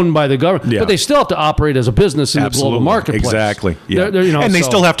it's owned by the government. Yeah. But they still have to operate as a business in the global marketplace. Exactly. Yeah. And they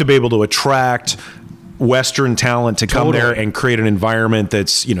still have to be able to attract Western talent to come there and create an environment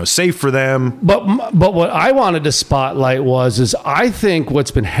that's, safe for them. But what I wanted to spotlight is I think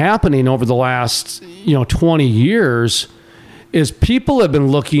what's been happening over the last 20 years is people have been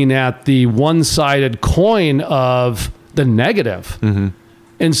looking at the one-sided coin of the negative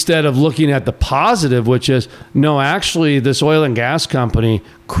instead of looking at the positive, which is, no, actually, this oil and gas company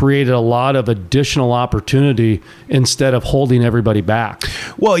created a lot of additional opportunity instead of holding everybody back.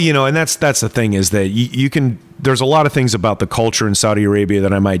 Well, and that's the thing is that you can. There's a lot of things about the culture in Saudi Arabia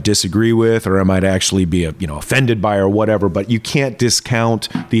that I might disagree with, or I might actually be offended by, or whatever. But you can't discount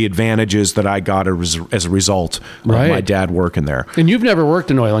the advantages that I got as a result of my dad working there. And you've never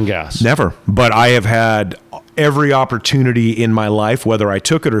worked in oil and gas? Never, but I have had every opportunity in my life, whether I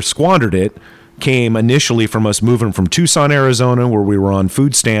took it or squandered it, came initially from us moving from Tucson, Arizona, where we were on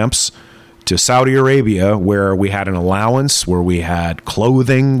food stamps, to Saudi Arabia, where we had an allowance, where we had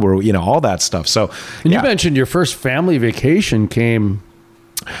clothing, where all that stuff. So, and you mentioned your first family vacation came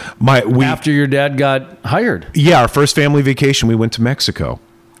after your dad got hired. Yeah, our first family vacation, we went to Mexico.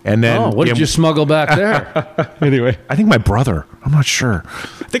 And then, what did you smuggle back there? Anyway, I think my brother. I'm not sure.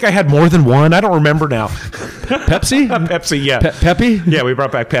 I think I had more than one. I don't remember now. Pepsi? Pepsi, yeah. Peppy? Yeah, we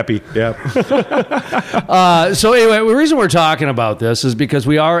brought back Peppy. Yeah. So anyway, the reason we're talking about this is because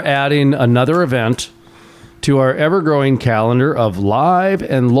we are adding another event to our ever-growing calendar of live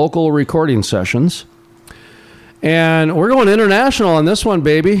and local recording sessions. And we're going international on this one,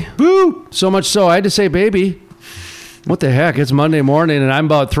 baby. Woo! So much so, I had to say baby. What the heck? It's Monday morning, and I'm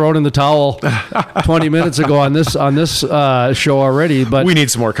about throwing in the towel 20 minutes ago on this show already. But we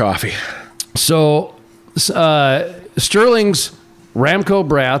need some more coffee. So Sterling's Aramco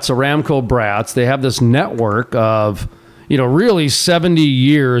Brats, they have this network of really 70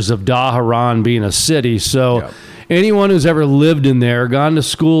 years of Dhahran being a city. So anyone who's ever lived in there, gone to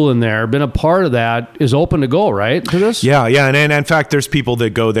school in there, been a part of that is open to go, right, to this? Yeah. And in fact, there's people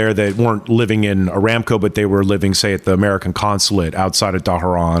that go there that weren't living in Aramco, but they were living, say, at the American consulate outside of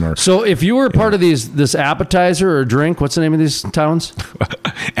Dhahran. So if you were part of this appetizer or drink, what's the name of these towns?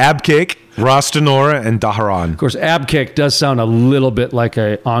 Abcake, Ras Tanura, and Dhahran. Of course, Abcake does sound a little bit like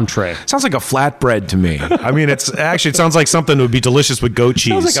an entree. Sounds like a flatbread to me. I mean, it sounds like something that would be delicious with goat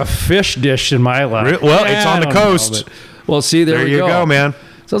cheese. Sounds like a fish dish in my life. Well, it's on the coast. Well, see, there you go, man.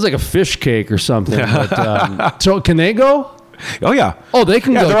 Sounds like a fish cake or something. But, so can they go? Oh, yeah. Oh, they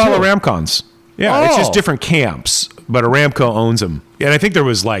can go, they're too. all Aramcons. Yeah, It's just different camps, but Aramco owns them. And I think there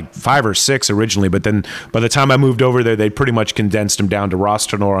was like 5 or 6 originally, but then by the time I moved over there, they pretty much condensed them down to Ras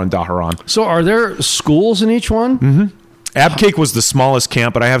Tanura and Dhahran. So are there schools in each one? Mm-hmm. Abcake was the smallest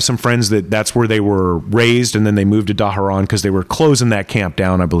camp, but I have some friends that's where they were raised, and then they moved to Dhahran because they were closing that camp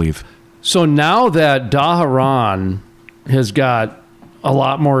down, I believe. So now that Dhahran has got a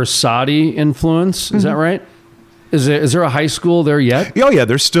lot more Saudi influence, is that right? Is there a high school there yet? Oh, yeah,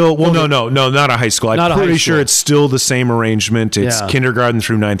 there's still... Well, no, not a high school. I'm pretty sure it's still the same arrangement. It's kindergarten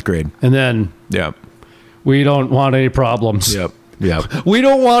through 9th grade. And then... Yeah. We don't want any problems. Yep. We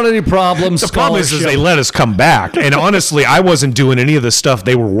don't want any problems. The problem is they let us come back. And honestly, I wasn't doing any of the stuff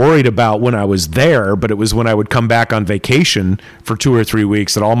they were worried about when I was there, but it was when I would come back on vacation for 2 or 3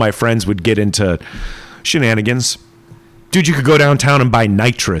 weeks that all my friends would get into shenanigans. Dude, you could go downtown and buy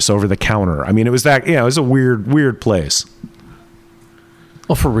nitrous over the counter. I mean, it was that, it was a weird place.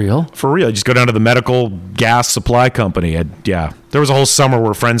 Oh, for real? For real. You just go down to the medical gas supply company. There was a whole summer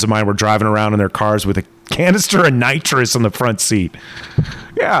where friends of mine were driving around in their cars with a canister of nitrous in the front seat.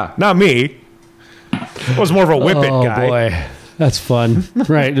 Yeah, not me. I was more of a whip it guy. Oh, boy. That's fun.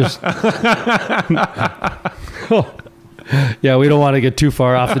 Right. Yeah, we don't want to get too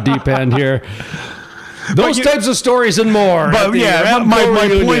far off the deep end here. Those types of stories and more. But yeah, my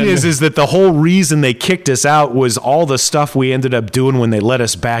point is that the whole reason they kicked us out was all the stuff we ended up doing when they let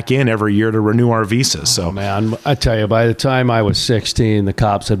us back in every year to renew our visas. So, man, I tell you, by the time I was 16, the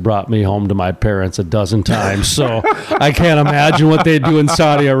cops had brought me home to my parents a dozen times. So I can't imagine what they do in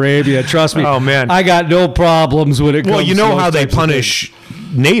Saudi Arabia. Trust me. Oh, man. I got no problems when it comes to Well, you know how they punish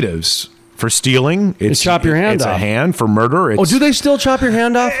natives for stealing. They chop your hand off. It's a hand for murder. Do they still chop your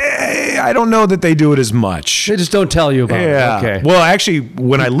hand off? I don't know that they do it as much. They just don't tell you about it. Okay. Well, actually,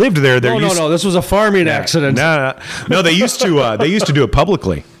 when I lived there, No. This was a farming accident. No. They used to. They used to do it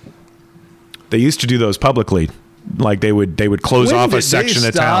publicly. They used to do those publicly. Like they would close off a section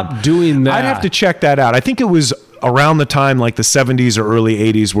of town. Stop doing that. I'd have to check that out. I think it was around the time, like the 70s or early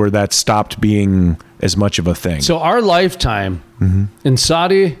 80s, where that stopped being as much of a thing. So our lifetime in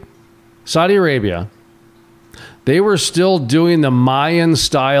Saudi Arabia, they were still doing the Mayan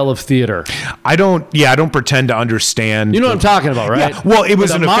style of theater. I don't pretend to understand. You know what I'm talking about, right? Yeah. Well, it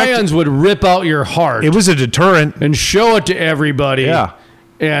was the Mayans would rip out your heart. It was a deterrent and show it to everybody. Yeah.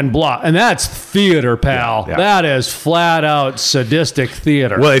 And blah. And that's theater, pal. Yeah. That is flat out sadistic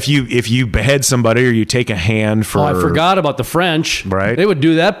theater. Well, if you behead somebody or you take a hand for... I forgot about the French. Right. They would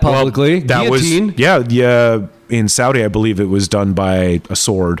do that publicly. Well, that Guillotine. was... In Saudi, I believe it was done by a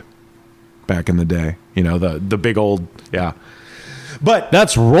sword back in the day. You know, the big old... Yeah. But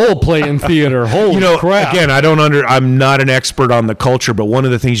that's role-playing theater. Holy crap. Again, I'm not an expert on the culture, but one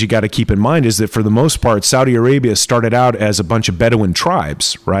of the things you got to keep in mind is that for the most part, Saudi Arabia started out as a bunch of Bedouin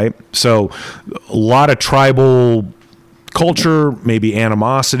tribes, right? So a lot of tribal culture, maybe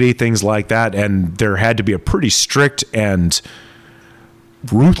animosity, things like that, and there had to be a pretty strict and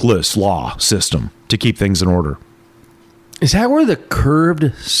ruthless law system to keep things in order. Is that where the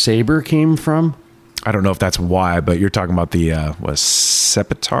curved saber came from? I don't know if that's why, but you're talking about the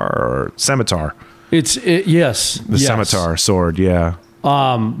scimitar. Yes. The scimitar sword, yeah.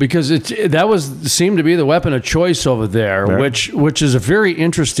 Because that seemed to be the weapon of choice over there, which is a very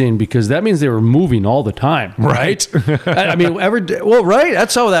interesting, because that means they were moving all the time, right? I mean, right?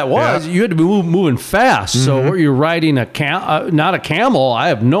 That's how that was. Yeah. You had to be moving fast. Mm-hmm. So were you riding not a camel? I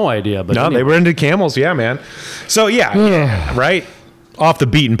have no idea. But they were into camels, yeah, man. So yeah, right. Off the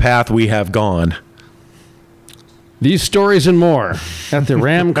beaten path we have gone. These stories and more at the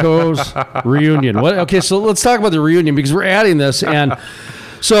Ramco's reunion. Okay, so let's talk about the reunion, because we're adding this. And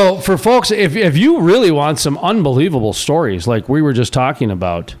so for folks, if you really want some unbelievable stories like we were just talking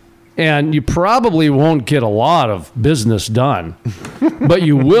about, and you probably won't get a lot of business done, but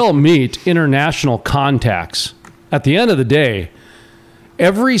you will meet international contacts. At the end of the day,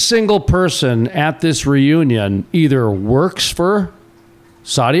 every single person at this reunion either works for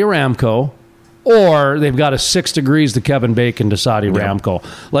Saudi Aramco, or they've got a 6 degrees to Kevin Bacon to Saudi Aramco.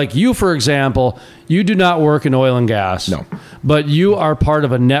 Like you, for example, you do not work in oil and gas. No. But you are part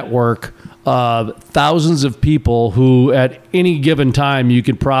of a network of thousands of people who at any given time you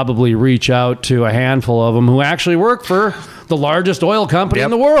could probably reach out to a handful of them who actually work for the largest oil company in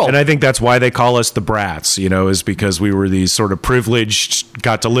the world. And I think that's why they call us the brats, is because we were these sort of privileged,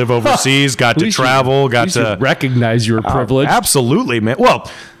 got to live overseas, got to travel, got to recognize you were privileged. Absolutely, man. Well,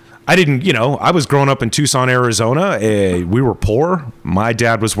 I didn't, I was growing up in Tucson, Arizona. We were poor. My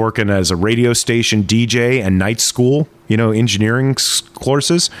dad was working as a radio station DJ and night school, engineering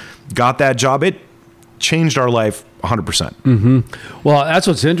courses. Got that job. It changed our life 100%. Mm-hmm. Well, that's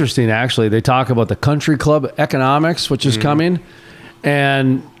what's interesting, actually. They talk about the country club economics, which is coming.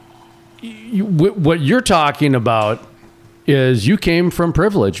 And what you're talking about is you came from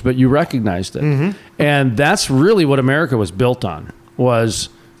privilege, but you recognized it. Mm-hmm. And that's really what America was built on, was...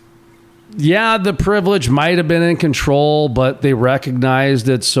 Yeah, the privilege might have been in control, but they recognized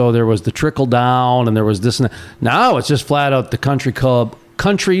it. So there was the trickle down, and there was this and that. Now it's just flat out the country club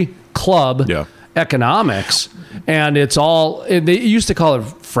economics, and it's all. They used to call it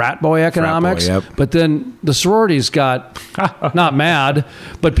frat boy economics, but then the sororities got not mad,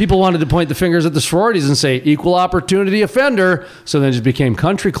 but people wanted to point the fingers at the sororities and say equal opportunity offender. So then it just became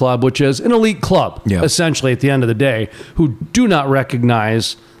country club, which is an elite club, essentially at the end of the day, who do not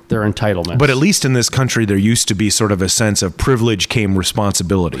recognize their entitlements. But at least in this country, there used to be sort of a sense of privilege came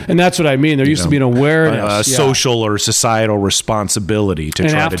responsibility. And that's what I mean. There used to be an awareness. Social or societal responsibility to try to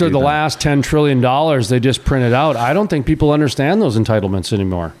do that. And after the last $10 trillion they just printed out, I don't think people understand those entitlements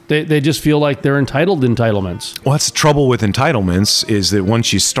anymore. They just feel like they're entitled entitlements. Well, that's the trouble with entitlements is that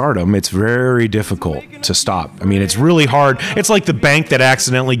once you start them, it's very difficult to stop. I mean, it's really hard. It's like the bank that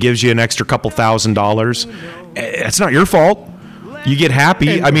accidentally gives you an extra couple $1,000s. It's not your fault. You get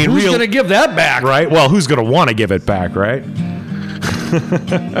happy. And who's going to give that back? Right? Well, who's going to want to give it back, right?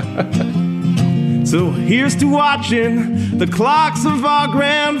 So here's to watching the clocks of our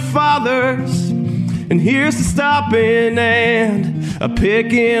grandfathers, and here's to stopping and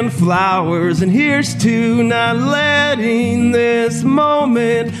picking flowers, and here's to not letting this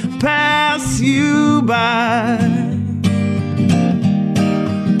moment pass you by.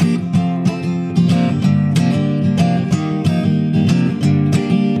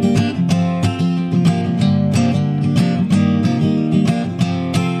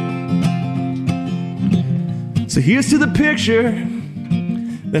 So here's to the picture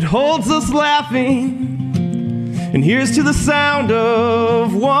that holds us laughing, and here's to the sound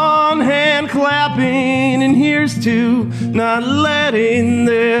of one hand clapping, and here's to not letting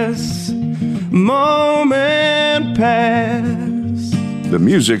this moment pass. The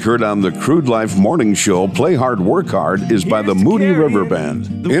music heard on the Crude Life Morning Show, Play Hard, Work Hard, is by the Moody River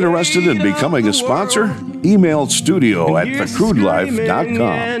Band. Interested in becoming a sponsor? Email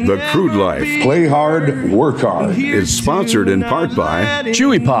studio@thecrudelife.com. The Crude Life, Play Hard, Work Hard is sponsored in part by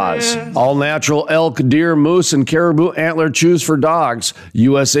Chewy Paws, all natural elk, deer, moose, and caribou antler chews for dogs.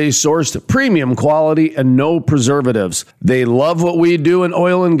 USA sourced, premium quality, and no preservatives. They love what we do in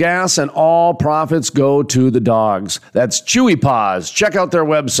oil and gas, and all profits go to the dogs. That's Chewy Paws. Check out their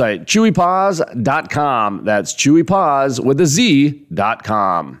website, chewypaws.com. That's Chewy Paws with a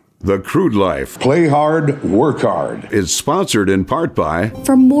Z.com. The Crude Life, Play Hard, Work Hard is sponsored in part by...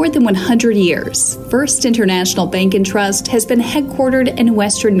 For more than 100 years, First International Bank and Trust has been headquartered in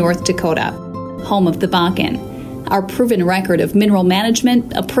western North Dakota, home of the Bakken. Our proven record of mineral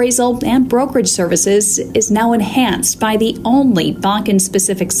management, appraisal, and brokerage services is now enhanced by the only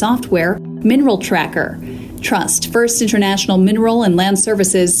Bakken-specific software, Mineral Tracker. Trust First International Mineral and Land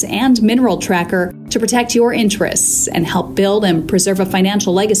Services and Mineral Tracker to protect your interests and help build and preserve a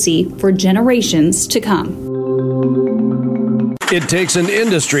financial legacy for generations to come. It takes an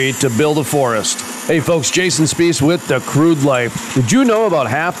industry to build a forest. Hey folks, Jason Spees with The Crude Life. Did you know about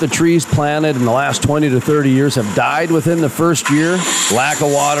half the trees planted in the last 20 to 30 years have died within the first year? Lack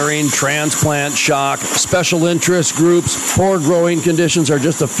of watering, transplant shock, special interest groups, poor growing conditions are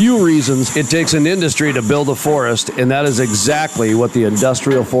just a few reasons it takes an industry to build a forest, and that is exactly what the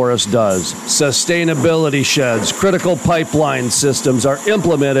industrial forest does. Sustainability sheds, critical pipeline systems are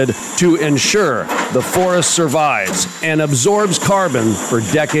implemented to ensure the forest survives and absorbs carbon for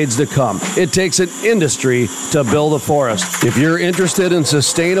decades to come. It takes an industry to build a forest. If you're interested in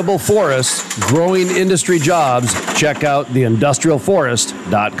sustainable forests, growing industry jobs, check out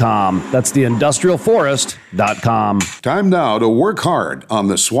theindustrialforest.com. That's theindustrialforest.com. Time now to work hard on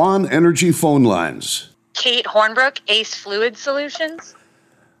the Swan Energy phone lines. Kate Hornbrook, Ace Fluid Solutions.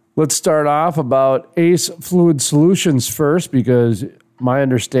 Let's start off about Ace Fluid Solutions first, because my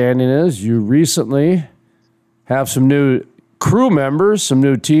understanding is you recently have some new crew members, some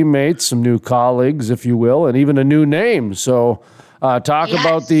new teammates, some new colleagues, if you will, and even a new name. So talk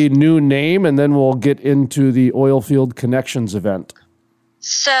about the new name, and then we'll get into the Oilfield Connections event.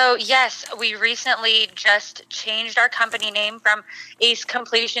 So, yes, we recently just changed our company name from Ace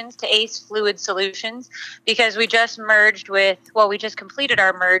Completions to Ace Fluid Solutions because we just completed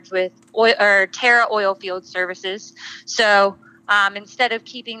our merge with Terra Oilfield Services. So instead of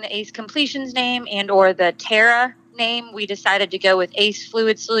keeping the Ace Completions name and or the Terra name, we decided to go with Ace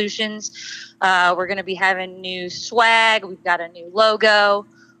Fluid Solutions. We're going to be having new swag. We've got a new logo.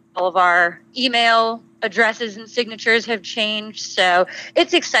 All of our email addresses and signatures have changed. So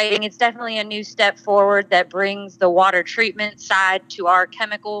it's exciting. It's definitely a new step forward that brings the water treatment side to our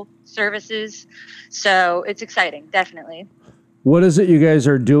chemical services. So it's exciting, definitely. What is it you guys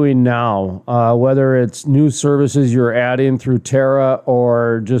are doing now? Whether it's new services you're adding through Terra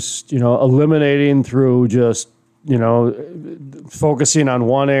or just, eliminating through just, focusing on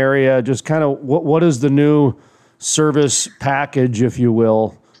one area, just kind of what is the new service package, if you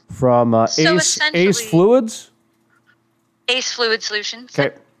will, from Ace Fluids? Ace Fluid Solutions.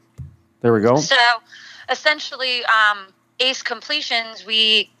 Okay. There we go. So essentially, Ace Completions,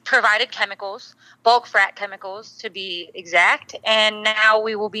 we provided chemicals, bulk frac chemicals to be exact, and now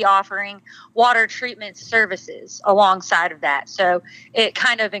we will be offering water treatment services alongside of that. So it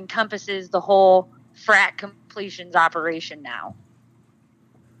kind of encompasses the whole frac completions operation now.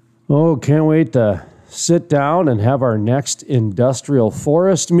 Oh, can't wait to sit down and have our next industrial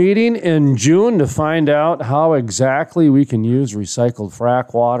forest meeting in June to find out how exactly we can use recycled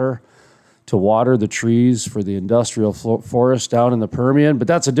frac water to water the trees for the industrial forest down in the Permian. But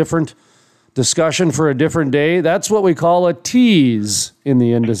that's a different discussion for a different day. That's what we call a tease in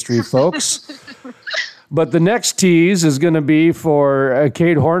the industry, folks. But the next tease is going to be for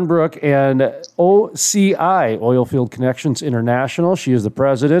Kate Hornbrook and OCI, Oilfield Connections International. She is the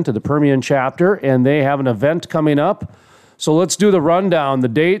president of the Permian chapter, and they have an event coming up. So let's do the rundown, the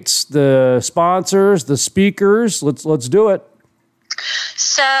dates, the sponsors, the speakers. Let's do it.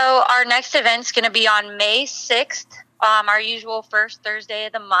 So our next event's going to be on May 6th, our usual first Thursday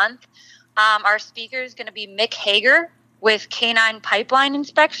of the month. Our speaker is going to be Mick Hager with Canine Pipeline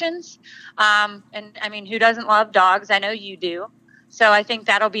Inspections. And I mean, who doesn't love dogs? I know you do. So I think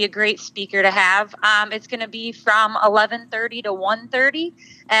that'll be a great speaker to have. It's going to be from 11:30 to 1:30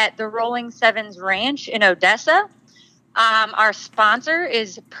 at the Rolling Sevens Ranch in Odessa. Our sponsor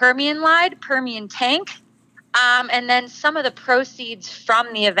is Permian Tank. And then some of the proceeds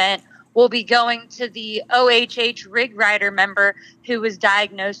from the event will be going to the OHH Rig Rider member who was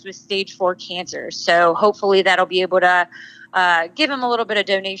diagnosed with stage 4 cancer. So hopefully that'll be able to give him a little bit of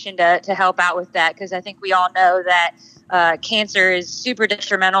donation to help out with that, because I think we all know that cancer is super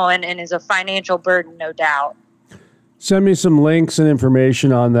detrimental and is a financial burden, no doubt. Send me some links and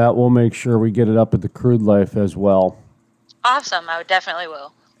information on that. We'll make sure we get it up at the Crude Life as well. Awesome. I definitely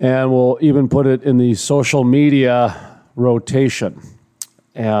will. And we'll even put it in the social media rotation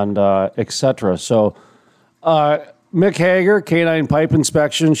and et cetera. So Mick Hager, Canine Pipe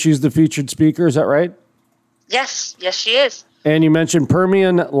Inspection, she's the featured speaker. Is that right? Yes, she is. And you mentioned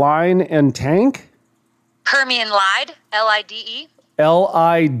Permian Line and Tank? Permian Lide, L-I-D-E.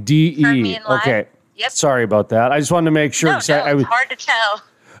 L-I-D-E. Permian Lide. Okay. Yep. Sorry about that. I just wanted to make sure. No, it's hard to tell.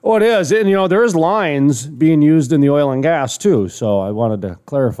 Oh, it is. And, there's lines being used in the oil and gas, too. So I wanted to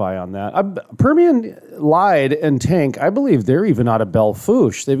clarify on that. Permian Lide and Tank, I believe they're even out of Belle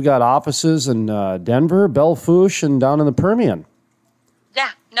Fourche. They've got offices in Denver, Belle Fourche, and down in the Permian.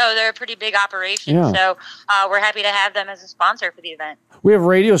 Yeah. No, they're a pretty big operation. Yeah. So we're happy to have them as a sponsor for the event. We have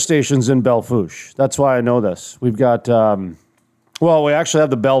radio stations in Belle Fourche. That's why I know this. We've got... we actually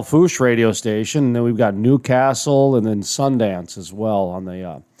have the Belle Fourche radio station, and then we've got Newcastle and then Sundance as well on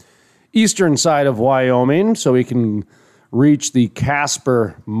the eastern side of Wyoming, so we can reach the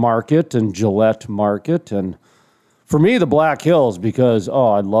Casper market and Gillette market. And for me, the Black Hills, because,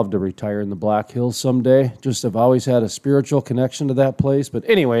 I'd love to retire in the Black Hills someday. Just have always had a spiritual connection to that place. But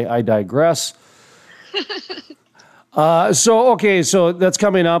anyway, I digress. So that's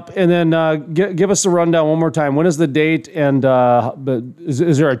coming up. And then give us the rundown one more time. When is the date? And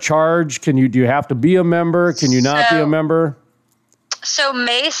is there a charge? Do you have to be a member? Can you not be a member? So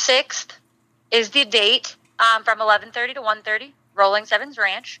May 6th is the date, from 11:30 to 1:30, Rolling Sevens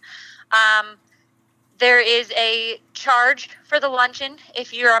Ranch. There is a charge for the luncheon.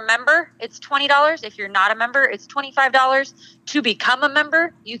 If you're a member, it's $20. If you're not a member, it's $25. To become a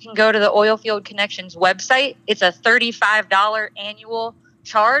member, you can go to the Oilfield Connections website. It's a $35 annual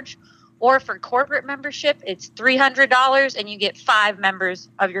charge. Or for corporate membership, it's $300, and you get 5 members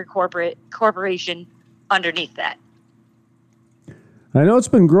of your corporation underneath that. I know it's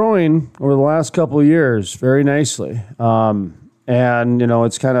been growing over the last couple of years very nicely. And,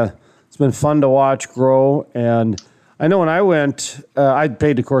 it's been fun to watch grow. And I know when I went, I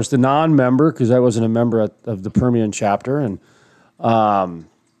paid, of course, the non-member because I wasn't a member of the Permian chapter. And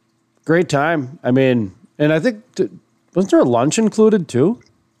great time. I mean, and I think, wasn't there a lunch included too?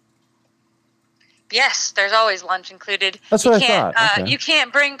 Yes, there's always lunch included. That's what I thought. Okay. You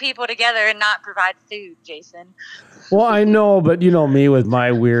can't bring people together and not provide food, Jason. Well, I know, but me with my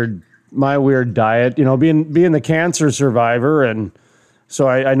weird diet, being the cancer survivor, and so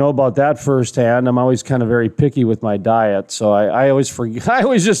I know about that firsthand. I'm always kind of very picky with my diet, so I always forget. I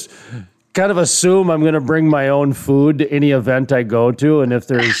always just kind of assume I'm going to bring my own food to any event I go to, and if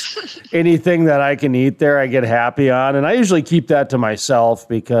there's anything that I can eat there, I get happy on, and I usually keep that to myself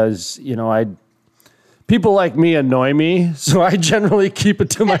because people like me annoy me, so I generally keep it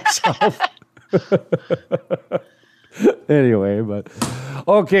to myself. Anyway, but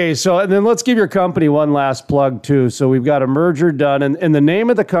okay, so and then let's give your company one last plug too. So we've got a merger done, and the name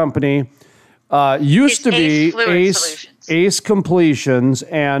of the company used to be Ace Solutions. Ace Completions.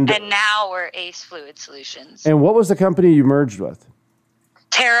 And now we're Ace Fluid Solutions. And what was the company you merged with?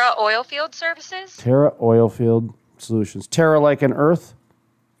 Terra Oilfield Services. Terra Oilfield Solutions. Terra like an earth?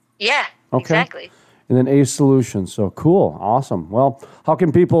 Yeah, okay. Exactly. And then Ace Solutions. So cool. Awesome. Well, how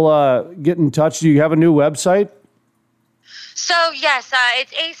can people get in touch? Do you have a new website? So, yes,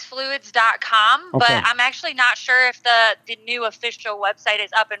 it's acefluids.com, Okay. but I'm actually not sure if the new official website is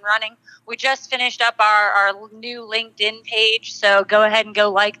up and running. We just finished up our new LinkedIn page, so go ahead and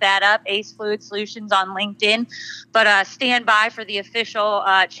go like that up, Ace Fluid Solutions on LinkedIn. But stand by for the official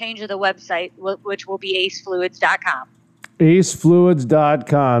change of the website, which will be acefluids.com.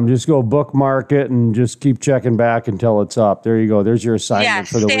 acefluids.com. Just go bookmark it and just keep checking back until it's up. There you go. There's your assignment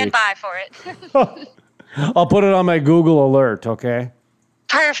for the week. Stand by for it. I'll put it on my Google alert, okay?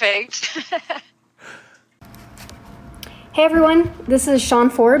 Perfect. Hey everyone, this is Sean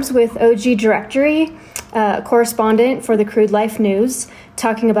Forbes with OG Directory, correspondent for the Crude Life News,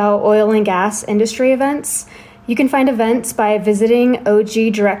 talking about oil and gas industry events. You can find events by visiting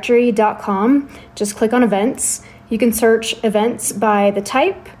ogdirectory.com. Just click on events. You can search events by the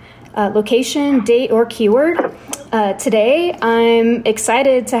type, location, date, or keyword. Today, I'm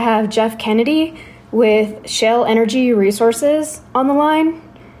excited to have Jeff Kennedy with Shale Energy Resources on the line.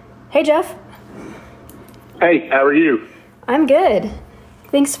 Hey, Jeff. Hey, how are you? I'm good.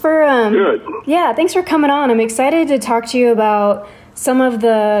 Thanks for Good. Yeah, thanks for coming on. I'm excited to talk to you about some of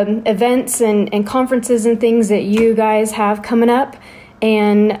the events and conferences and things that you guys have coming up.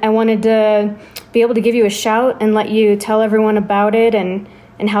 And I wanted to be able to give you a shout and let you tell everyone about it and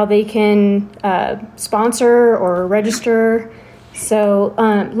how they can sponsor or register. So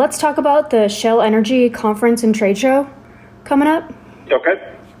let's talk about the Shale Energy Conference and Trade Show coming up. Okay.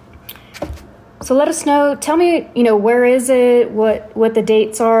 So let us know. Tell me, where is it? What the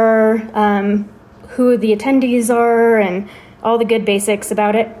dates are? Who the attendees are, and all the good basics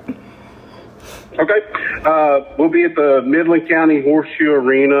about it. Okay. We'll be at the Midland County Horseshoe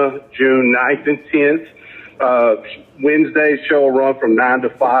Arena June 9th and 10th. Wednesday, show will run from 9 to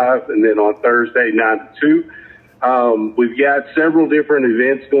 5, and then on Thursday, 9 to 2. We've got several different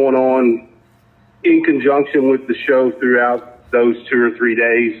events going on in conjunction with the show throughout those 2 or 3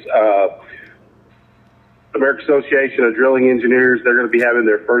 days. American Association of Drilling Engineers, they're going to be having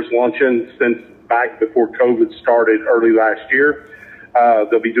their first luncheon since back before COVID started early last year.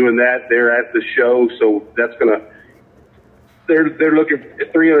 They'll be doing that there at the show, so that's going to, they're looking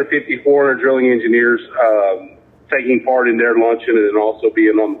at 350, 400 drilling engineers taking part in their luncheon and then also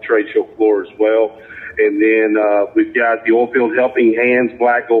being on the trade show floor as well. And then we've got the Oilfield Helping Hands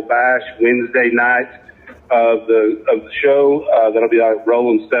Black Gold Bash Wednesday night of the show. That'll be at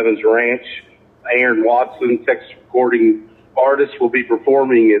Roland Stebbins Ranch. Aaron Watson, Texas recording artist, will be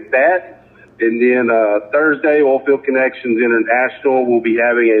performing at that. And then Thursday, Oilfield Connections International will be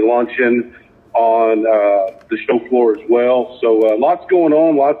having a luncheon on the show floor as well. So lots going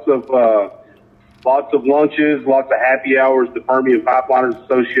on, lots of lunches, lots of happy hours. The Permian Pipeliners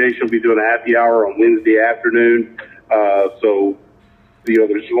Association will be doing a happy hour on Wednesday afternoon. So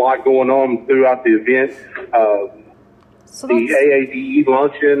there's a lot going on throughout the event. The AADE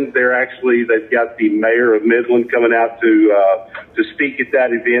luncheon, they've got the mayor of Midland coming out to speak at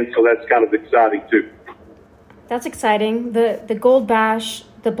that event, so that's kind of exciting too. That's exciting. The Gold Bash,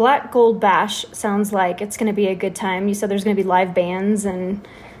 the Black Gold Bash, sounds like it's going to be a good time. You said there's going to be live bands, and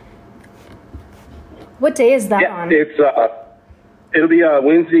what day is that on? It'll be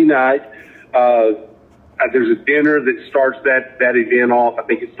Wednesday night. There's a dinner that starts that event off. I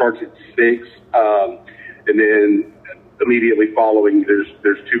think it starts at 6, and then immediately following, there's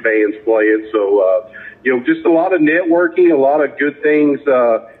 2 bands playing. So, just a lot of networking, a lot of good things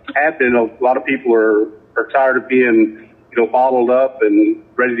happening. A lot of people are tired of being, bottled up and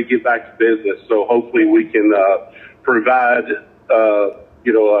ready to get back to business. So hopefully we can provide, a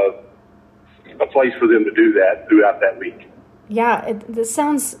place for them to do that throughout that week. Yeah, this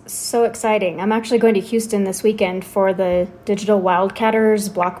sounds so exciting. I'm actually going to Houston this weekend for the Digital Wildcatters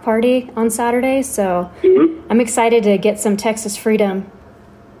block party on Saturday, so I'm excited to get some Texas freedom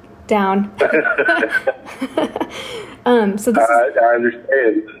down. So this I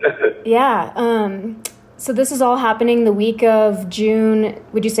understand. Yeah. So this is all happening the week of June,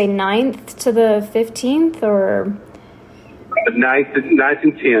 would you say 9th to the 15th, or? 9th and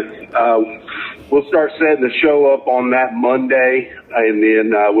 10th. We'll start setting the show up on that Monday, and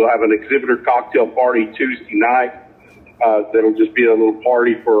then we'll have an exhibitor cocktail party Tuesday night. That'll just be a little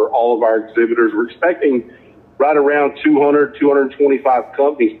party for all of our exhibitors. We're expecting right around 200, 225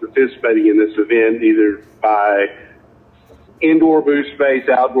 companies participating in this event, either by indoor booth space,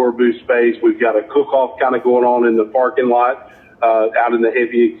 outdoor booth space. We've got a cook-off kind of going on in the parking lot out in the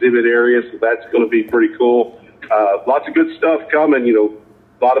heavy exhibit area, so that's going to be pretty cool. Lots of good stuff coming, a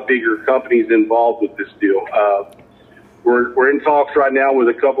lot of bigger companies involved with this deal. We're in talks right now with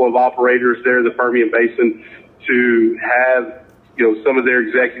a couple of operators there in the Permian Basin to have, some of their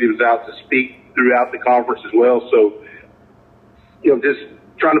executives out to speak throughout the conference as well. So, just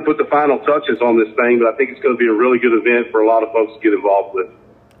trying to put the final touches on this thing, but I think it's going to be a really good event for a lot of folks to get involved with.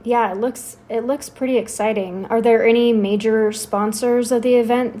 Yeah, it looks pretty exciting. Are there any major sponsors of the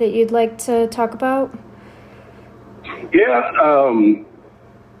event that you'd like to talk about? Yeah,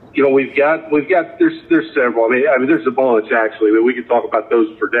 we've got there's several. I mean, there's a bunch actually, but we could talk about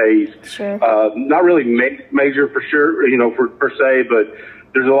those for days. Sure. Not really major for sure, per se, but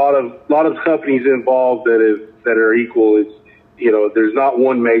there's a lot of companies involved that are equal. It's, there's not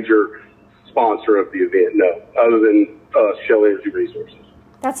one major sponsor of the event, no, other than Shale Energy Resources.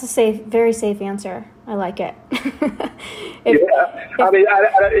 That's a very safe answer. I like it.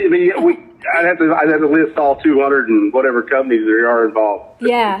 I'd have to list all 200 and whatever companies there are involved.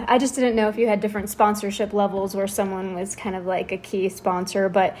 Yeah, I just didn't know if you had different sponsorship levels where someone was kind of like a key sponsor.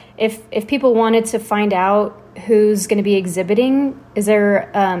 But if people wanted to find out who's going to be exhibiting, is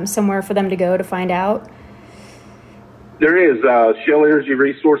there somewhere for them to go to find out? There is,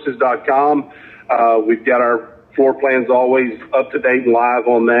 ShaleEnergyResources.com. We've got our floor plans always up to date and live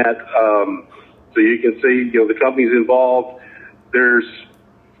on that. So you can see, the companies involved. There's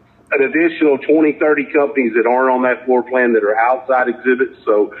an additional 20, 30 companies that aren't on that floor plan that are outside exhibits.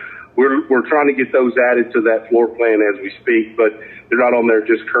 So we're trying to get those added to that floor plan as we speak, but they're not on there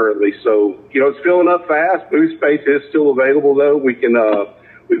just currently. So, it's filling up fast. Booth space is still available though. We can,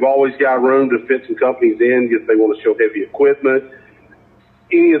 we've always got room to fit some companies in if they want to show heavy equipment,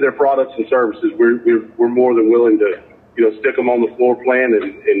 any of their products and services. We're more than willing to, stick them on the floor plan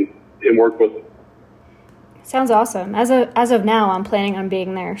and work with them. Sounds awesome. As of now, I'm planning on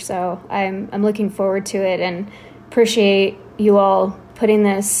being there, so I'm looking forward to it and appreciate you all putting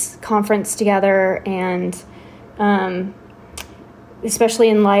this conference together, and especially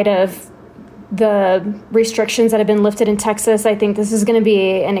in light of the restrictions that have been lifted in Texas, I think this is going to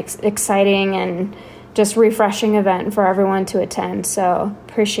be an exciting and just refreshing event for everyone to attend. So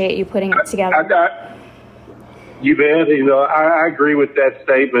appreciate you putting it together. You bet. I agree with that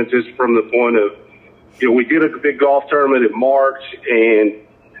statement just from the point of, we did a big golf tournament in March, and,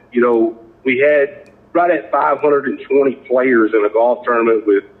 we had right at 520 players in a golf tournament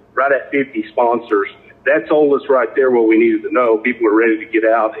with right at 50 sponsors. That told us right there what we needed to know. People are ready to get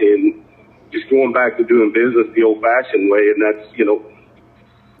out and just going back to doing business the old-fashioned way, and that's,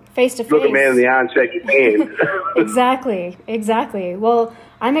 face-to-face. Look a man in the eye and shake his hand. Exactly. Well,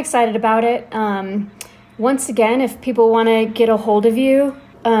 I'm excited about it. Once again, if people want to get a hold of you,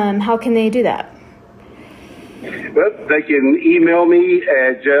 how can they do that? Well, they can email me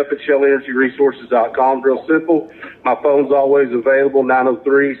at jeff@shaleenergyresources.com. Real simple. My phone's always available,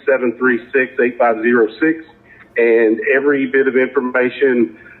 903-736-8506. And every bit of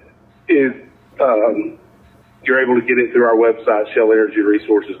information is, you're able to get it through our website,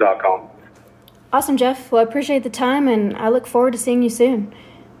 ShaleEnergyResources.com. Awesome, Jeff. Well, I appreciate the time, and I look forward to seeing you soon.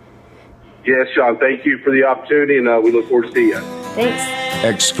 Yes, Sean. Thank you for the opportunity, and we look forward to seeing you. Thanks.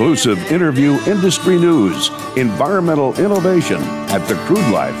 Exclusive interview, industry news, environmental innovation at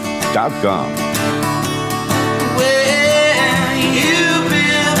thecrudelife.com.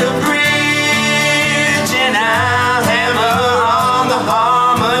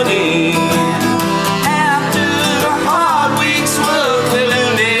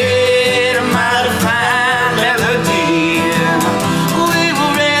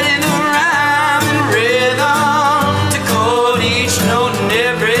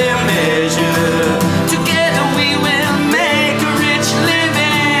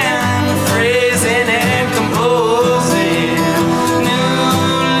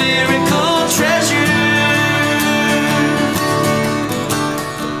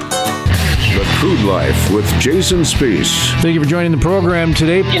 Life with Jason Spees. Thank you for joining the program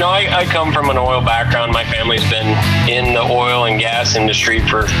today. I come from an oil background. My family's been in the oil and gas industry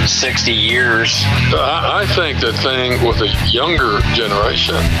for 60 years. I think the thing with the younger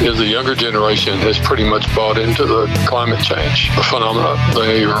generation is the younger generation has pretty much bought into the climate change phenomena.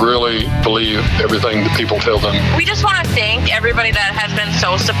 They really believe everything that people tell them. We just want to thank everybody that has been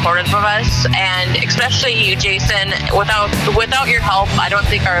so supportive of us, and especially you, Jason. Without your help, I don't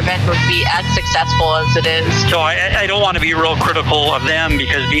think our event would be as successful as it is. So I don't want to be real critical of them,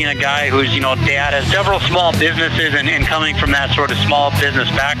 because being a guy who's, dad has several small businesses and coming from that sort of small business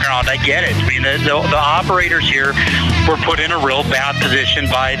background, I get it. I mean, the operators here were put in a real bad position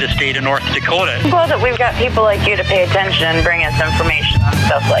by the state of North Dakota. I'm glad that we've got people like you to pay attention and bring us information on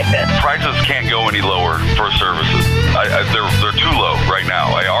stuff like this. Prices can't go any lower for services. They're too low right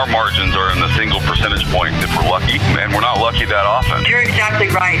now. Our margins are in the single percentage point if we're lucky, and we're not lucky that often. You're exactly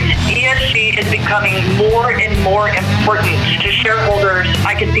right. ESG is becoming more and more important to shareholders.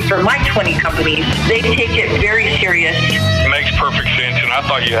 I can speak for my 20 companies. They take it very serious. It makes perfect sense, and I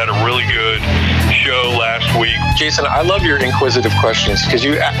thought you had a really good show last week. Jason, I love your inquisitive questions, because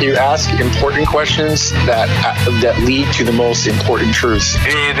you ask important questions that lead to the most important truths.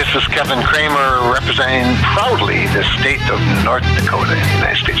 Hey, this is Kevin Kramer, representing proudly the state of North Dakota in the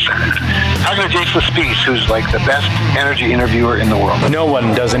United States Senate. Talking to Jason Spiess, who's like the best energy interviewer in the world. No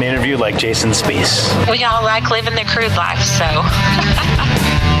one does an interview like Jason Spiess. We all like living the crude life, so.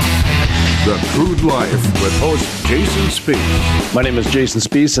 The Crude Life with host Jason Spiess. My name is Jason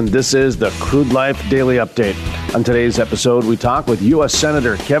Spiess, and this is the Crude Life Daily Update. On today's episode, we talk with U.S.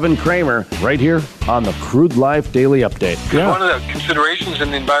 Senator Kevin Kramer right here on the Crude Life Daily Update. Yeah. One of the considerations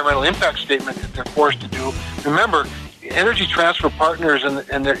in the environmental impact statement that they're forced to do, remember, Energy Transfer Partners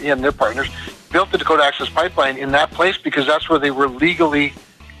and their partners built the Dakota Access Pipeline in that place because that's where their legal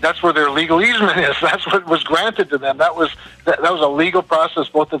easement is. That's what was granted to them. That was a legal process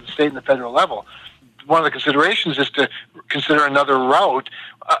both at the state and the federal level. One of the considerations is to consider another route.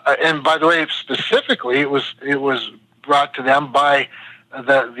 And by the way, specifically, it was brought to them by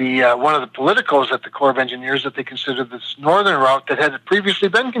the one of the politicos at the Corps of Engineers that they considered this northern route that had previously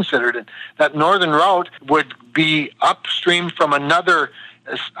been considered. And that northern route would be upstream from another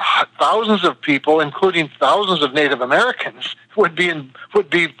thousands of people, including thousands of Native Americans, would be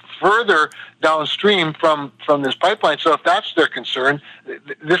further downstream from this pipeline. So if that's their concern,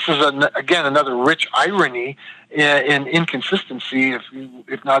 this is again another rich irony in inconsistency,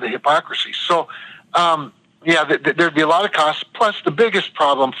 if not a hypocrisy. So there'd be a lot of costs. Plus, the biggest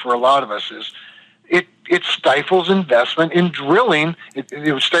problem for a lot of us is it stifles investment in drilling.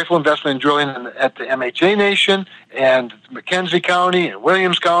 It would stifle investment in drilling at the MHA Nation and McKenzie County and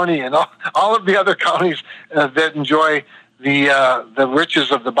Williams County and all of the other counties that enjoy the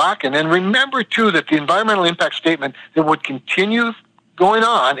riches of the Bakken. And remember, too, that the environmental impact statement that would continue going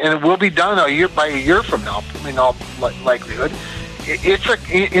on, and it will be done a year from now, in all likelihood, it's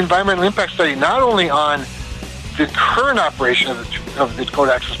an environmental impact study not only on the current operation of the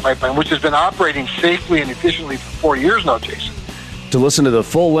Dakota Access Pipeline, which has been operating safely and efficiently for 4 years now, Jason. To listen to the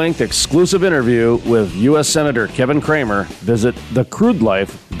full-length exclusive interview with U.S. Senator Kevin Kramer, visit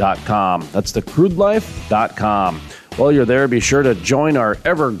thecrudelife.com. That's thecrudelife.com. While you're there, be sure to join our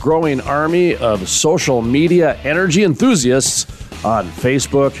ever-growing army of social media energy enthusiasts on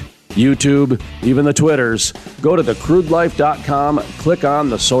Facebook, YouTube, even the Twitters. Go to thecrudelife.com, click on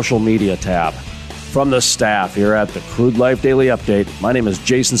the social media tab. From the staff here at the Crude Life Daily Update, my name is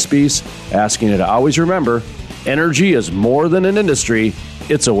Jason Spiess, asking you to always remember, energy is more than an industry,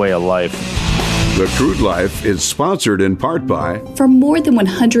 it's a way of life. The Crude Life is sponsored in part by... For more than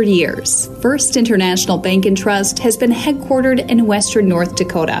 100 years, First International Bank and Trust has been headquartered in western North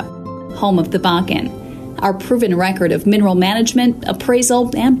Dakota, home of the Bakken. Our proven record of mineral management,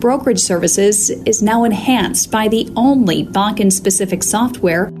 appraisal, and brokerage services is now enhanced by the only Bakken-specific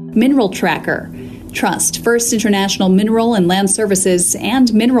software, Mineral Tracker. Trust First International Mineral and Land Services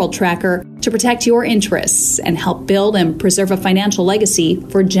and Mineral Tracker to protect your interests and help build and preserve a financial legacy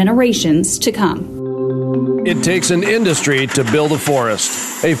for generations to come. It takes an industry to build a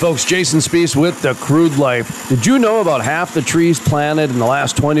forest. Hey folks, Jason Spiess with The Crude Life. Did you know about half the trees planted in the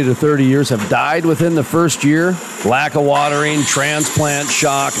last 20 to 30 years have died within the first year? Lack of watering, transplant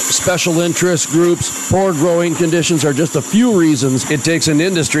shock, special interest groups, poor growing conditions are just a few reasons it takes an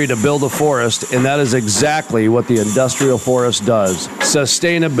industry to build a forest, and that is exactly what the industrial forest does.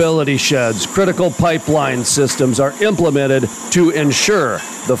 Sustainability sheds, critical pipeline systems are implemented to ensure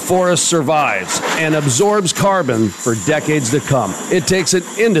the forest survives and absorbs carbon for decades to come. It takes an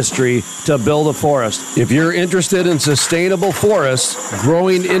industry to build a forest. If you're interested in sustainable forests,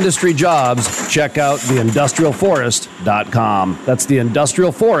 growing industry jobs, check out theindustrialforest.com. That's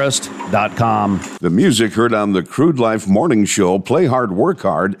theindustrialforest.com. The music heard on the Crude Life Morning Show, Play Hard, Work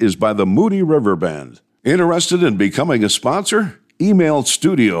Hard, is by the Moody River Band. Interested in becoming a sponsor? Email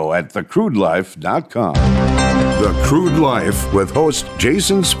studio@thecrudelife.com. The Crude Life with host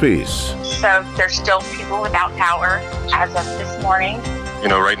Jason Spiess. So there's still people without power as of this morning. You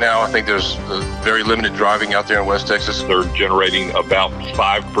know, right now, I think there's very limited driving out there in West Texas. They're generating about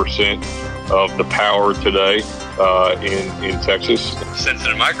 5% of the power today in Texas.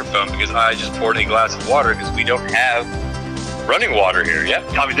 Sensitive microphone because I just poured a glass of water because we don't have running water here. Yeah,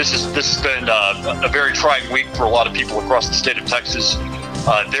 I mean this has been a very trying week for a lot of people across the state of Texas.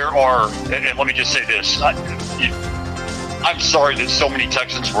 There are, and let me just say this. I'm sorry that so many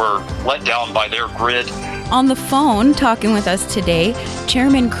Texans were let down by their grid. On the phone, talking with us today,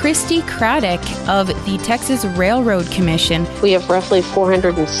 Chairman Christy Craddock of the Texas Railroad Commission. We have roughly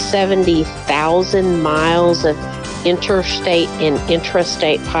 470,000 miles of interstate and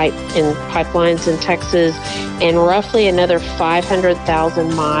intrastate pipelines in Texas, and roughly another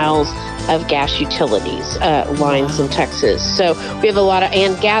 500,000 miles of gas utilities lines in Texas. So we have a lot of,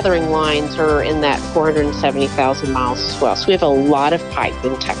 and gathering lines are in that 470,000 miles as well. So we have a lot of pipe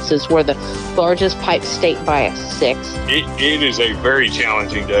in Texas. We're the largest pipe state by a sixth. It is a very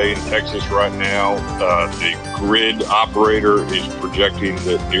challenging day in Texas right now. The grid operator is projecting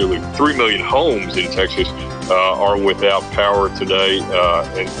that nearly 3 million homes in Texas are without power today,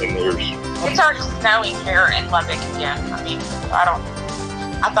 and there's... It's already snowing here in Lubbock again. I mean,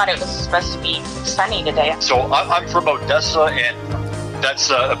 I thought it was supposed to be sunny today. So I'm from Odessa, and that's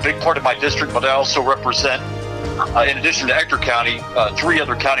a big part of my district, but I also represent, in addition to Ector County, 3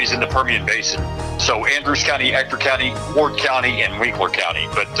 other counties in the Permian Basin. So Andrews County, Ector County, Ward County, and Winkler County,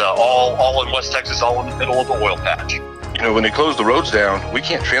 but all in West Texas, all in the middle of the oil patch. You know, when they close the roads down, we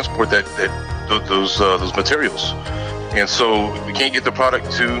can't transport those materials. And so we can't get the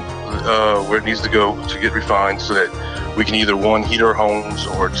product to where it needs to go to get refined so that we can either, 1, heat our homes,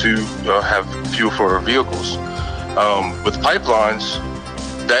 or 2, have fuel for our vehicles. With pipelines,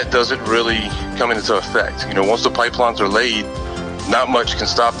 that doesn't really come into effect. You know, once the pipelines are laid, not much can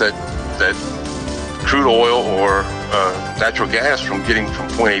stop that crude oil or natural gas from getting from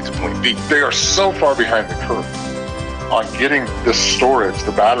point A to point B. They are so far behind the curve on getting this storage,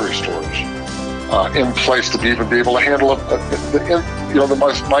 the battery storage, in place to be able to handle the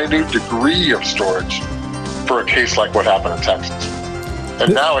most minute degree of storage for a case like what happened in Texas.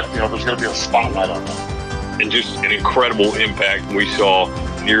 And now, there's going to be a spotlight on that. And just an incredible impact. We saw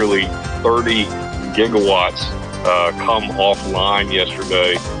nearly 30 gigawatts come offline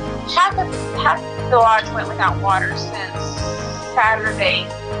yesterday. Half the lodge went without water since Saturday.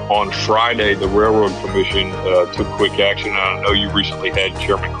 On Friday, the Railroad Commission took quick action. I know you recently had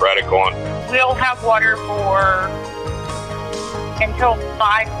Chairman Craddock on. We'll have water until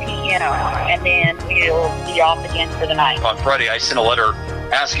 5 p.m. and then we'll be off again for the night. On Friday, I sent a letter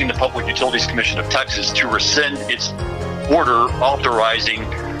asking the Public Utilities Commission of Texas to rescind its order authorizing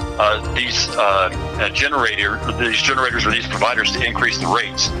these generators or these providers to increase the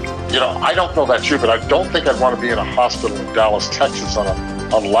rates. I don't know that's true, but I don't think I'd want to be in a hospital in Dallas, Texas on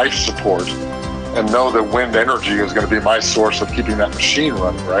life support and know that wind energy is going to be my source of keeping that machine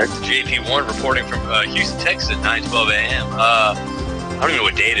running, right? JP Warren reporting from Houston, Texas at 9:12 a.m. I don't even know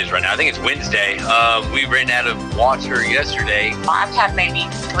what day it is right now. I think it's Wednesday. We ran out of water yesterday. I've had maybe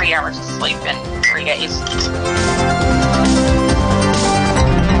 3 hours of sleep in 3 days.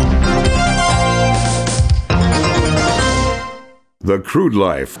 The Crude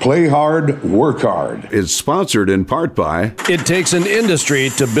Life, Play Hard, Work Hard, is sponsored in part by... It takes an industry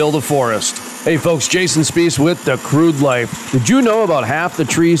to build a forest. Hey folks, Jason Spees with The Crude Life. Did you know about half the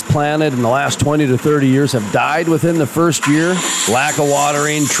trees planted in the last 20 to 30 years have died within the first year? Lack of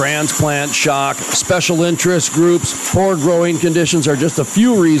watering, transplant shock, special interest groups, poor growing conditions are just a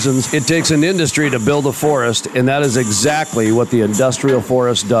few reasons it takes an industry to build a forest, and that is exactly what the industrial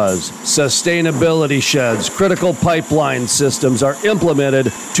forest does. Sustainability sheds, critical pipeline systems are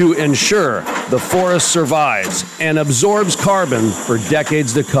implemented to ensure the forest survives and absorbs carbon for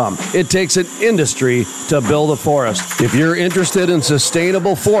decades to come. It takes an industry to build a forest. If you're interested in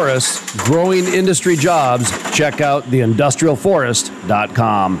sustainable forests, growing industry jobs, check out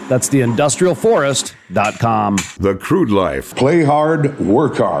theindustrialforest.com. That's theindustrialforest.com. The Crude Life, Play Hard,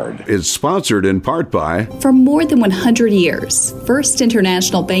 Work Hard, is sponsored in part by... For more than 100 years, First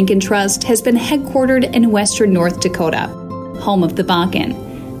International Bank and Trust has been headquartered in western North Dakota, home of the Bakken.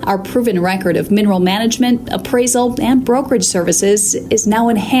 Our proven record of mineral management, appraisal, and brokerage services is now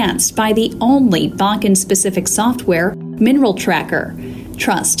enhanced by the only Bakken-specific software, Mineral Tracker.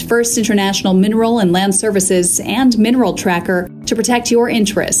 Trust First International Mineral and Land Services and Mineral Tracker to protect your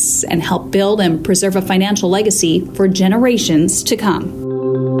interests and help build and preserve a financial legacy for generations to come.